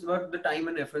 you know, it's about the time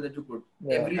and effort that you put.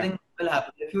 Everything will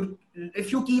happen.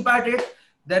 If you keep at it,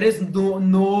 there is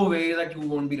no way that you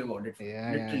won't be rewarded.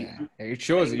 It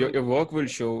shows. Your work will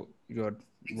show your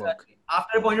work.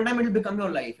 After a point of time, it will become your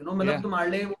life. You know, मतलब तुम्हारे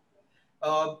लिए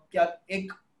क्या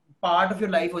एक part of your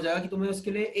life हो जाएगा कि तुम्हें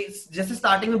उसके लिए जैसे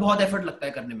starting में बहुत effort लगता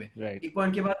है करने में. एक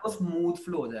point के बाद वो smooth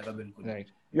flow हो जाएगा बिल्कुल.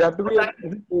 Right. You have to be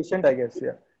patient, I guess.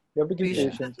 Yeah. You have to keep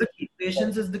patience.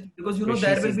 Patience is the key, because you know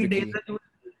there will be days that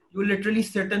you literally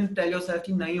sit and tell yourself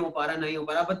कि नहीं हो पा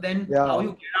रहा, but then how you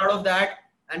get out of that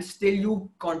and still you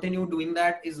continue doing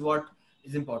that is what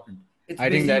is important. It's I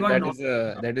think basically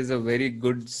got that is a very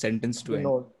good sentence to You end.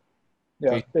 know,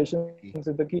 yeah, Patience. patience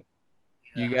is the key.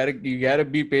 You gotta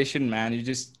be patient, man. You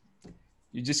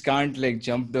just can't like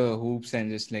jump the hoops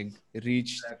and just like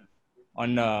reach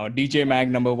on DJ Mag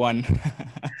number one.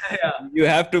 yeah, You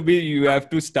have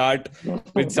to start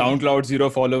with SoundCloud 0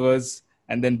 followers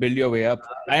and then build your way up.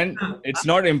 And it's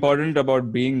not important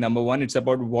about being number one. It's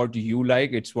about what you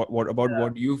like. It's what about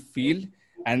what you feel,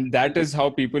 and that is how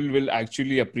people will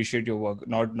actually appreciate your work.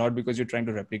 Not because you're trying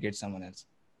to replicate someone else.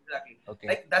 exactly. Okay.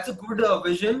 Like that's a good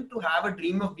vision to have a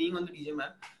dream of being on the DJ man.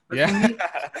 But Yeah. for me,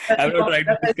 I'm not trying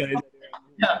to that's discourage.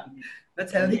 yeah,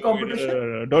 that's healthy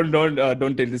competition.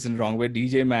 Don't take this in the wrong way.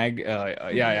 DJ Mag,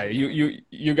 yeah.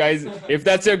 You guys, if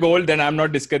that's your goal, then I'm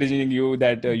not discouraging you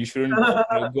that you shouldn't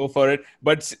go for it.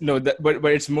 But no, but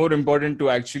it's more important to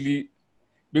actually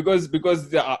because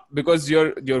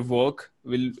your work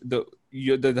will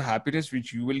the happiness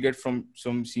which you will get from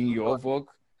seeing your work,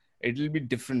 it'll be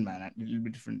different, man. It'll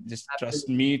be different. Just trust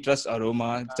Absolutely. me, trust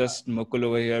Aroma, trust Mukul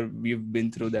over here. We've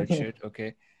been through that shit.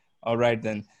 Okay, all right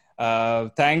then.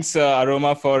 Thanks,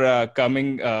 Aroma, for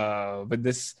coming with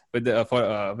this for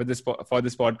this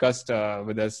podcast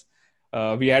with us.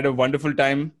 We had a wonderful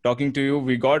time talking to you.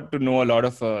 We got to know a lot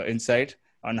of insight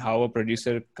on how a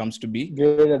producer comes to be,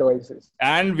 Great advices.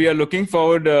 and we are looking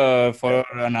forward for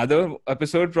another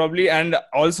episode probably, and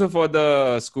also for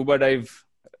the scuba dive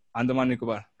Andaman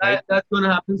Nicobar, right? That's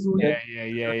gonna happen soon.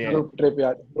 Yeah. Group trip,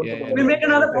 yeah. We make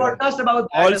another podcast about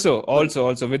that.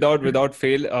 Also without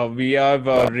fail, we have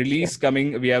a release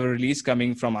coming. We have a release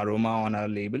coming from Aroma on our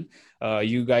label.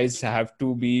 You guys have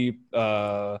to be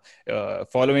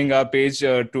following our page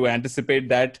to anticipate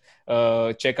that.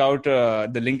 Check out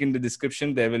the link in the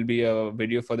description. There will be a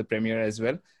video for the premiere as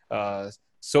well.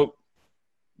 So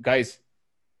guys,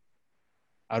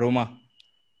 Aroma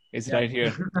is right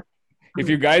here. If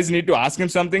you guys need to ask him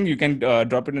something, you can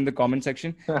drop it in the comment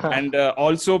section. And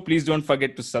also, please don't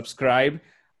forget to subscribe.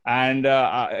 And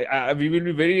we will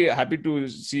be very happy to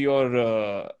see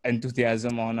your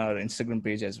enthusiasm on our Instagram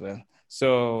page as well.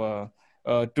 So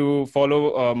to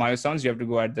follow MAIO Sounds, you have to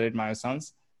go at the @MAIO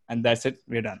Sounds. And that's it.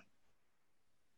 We're done.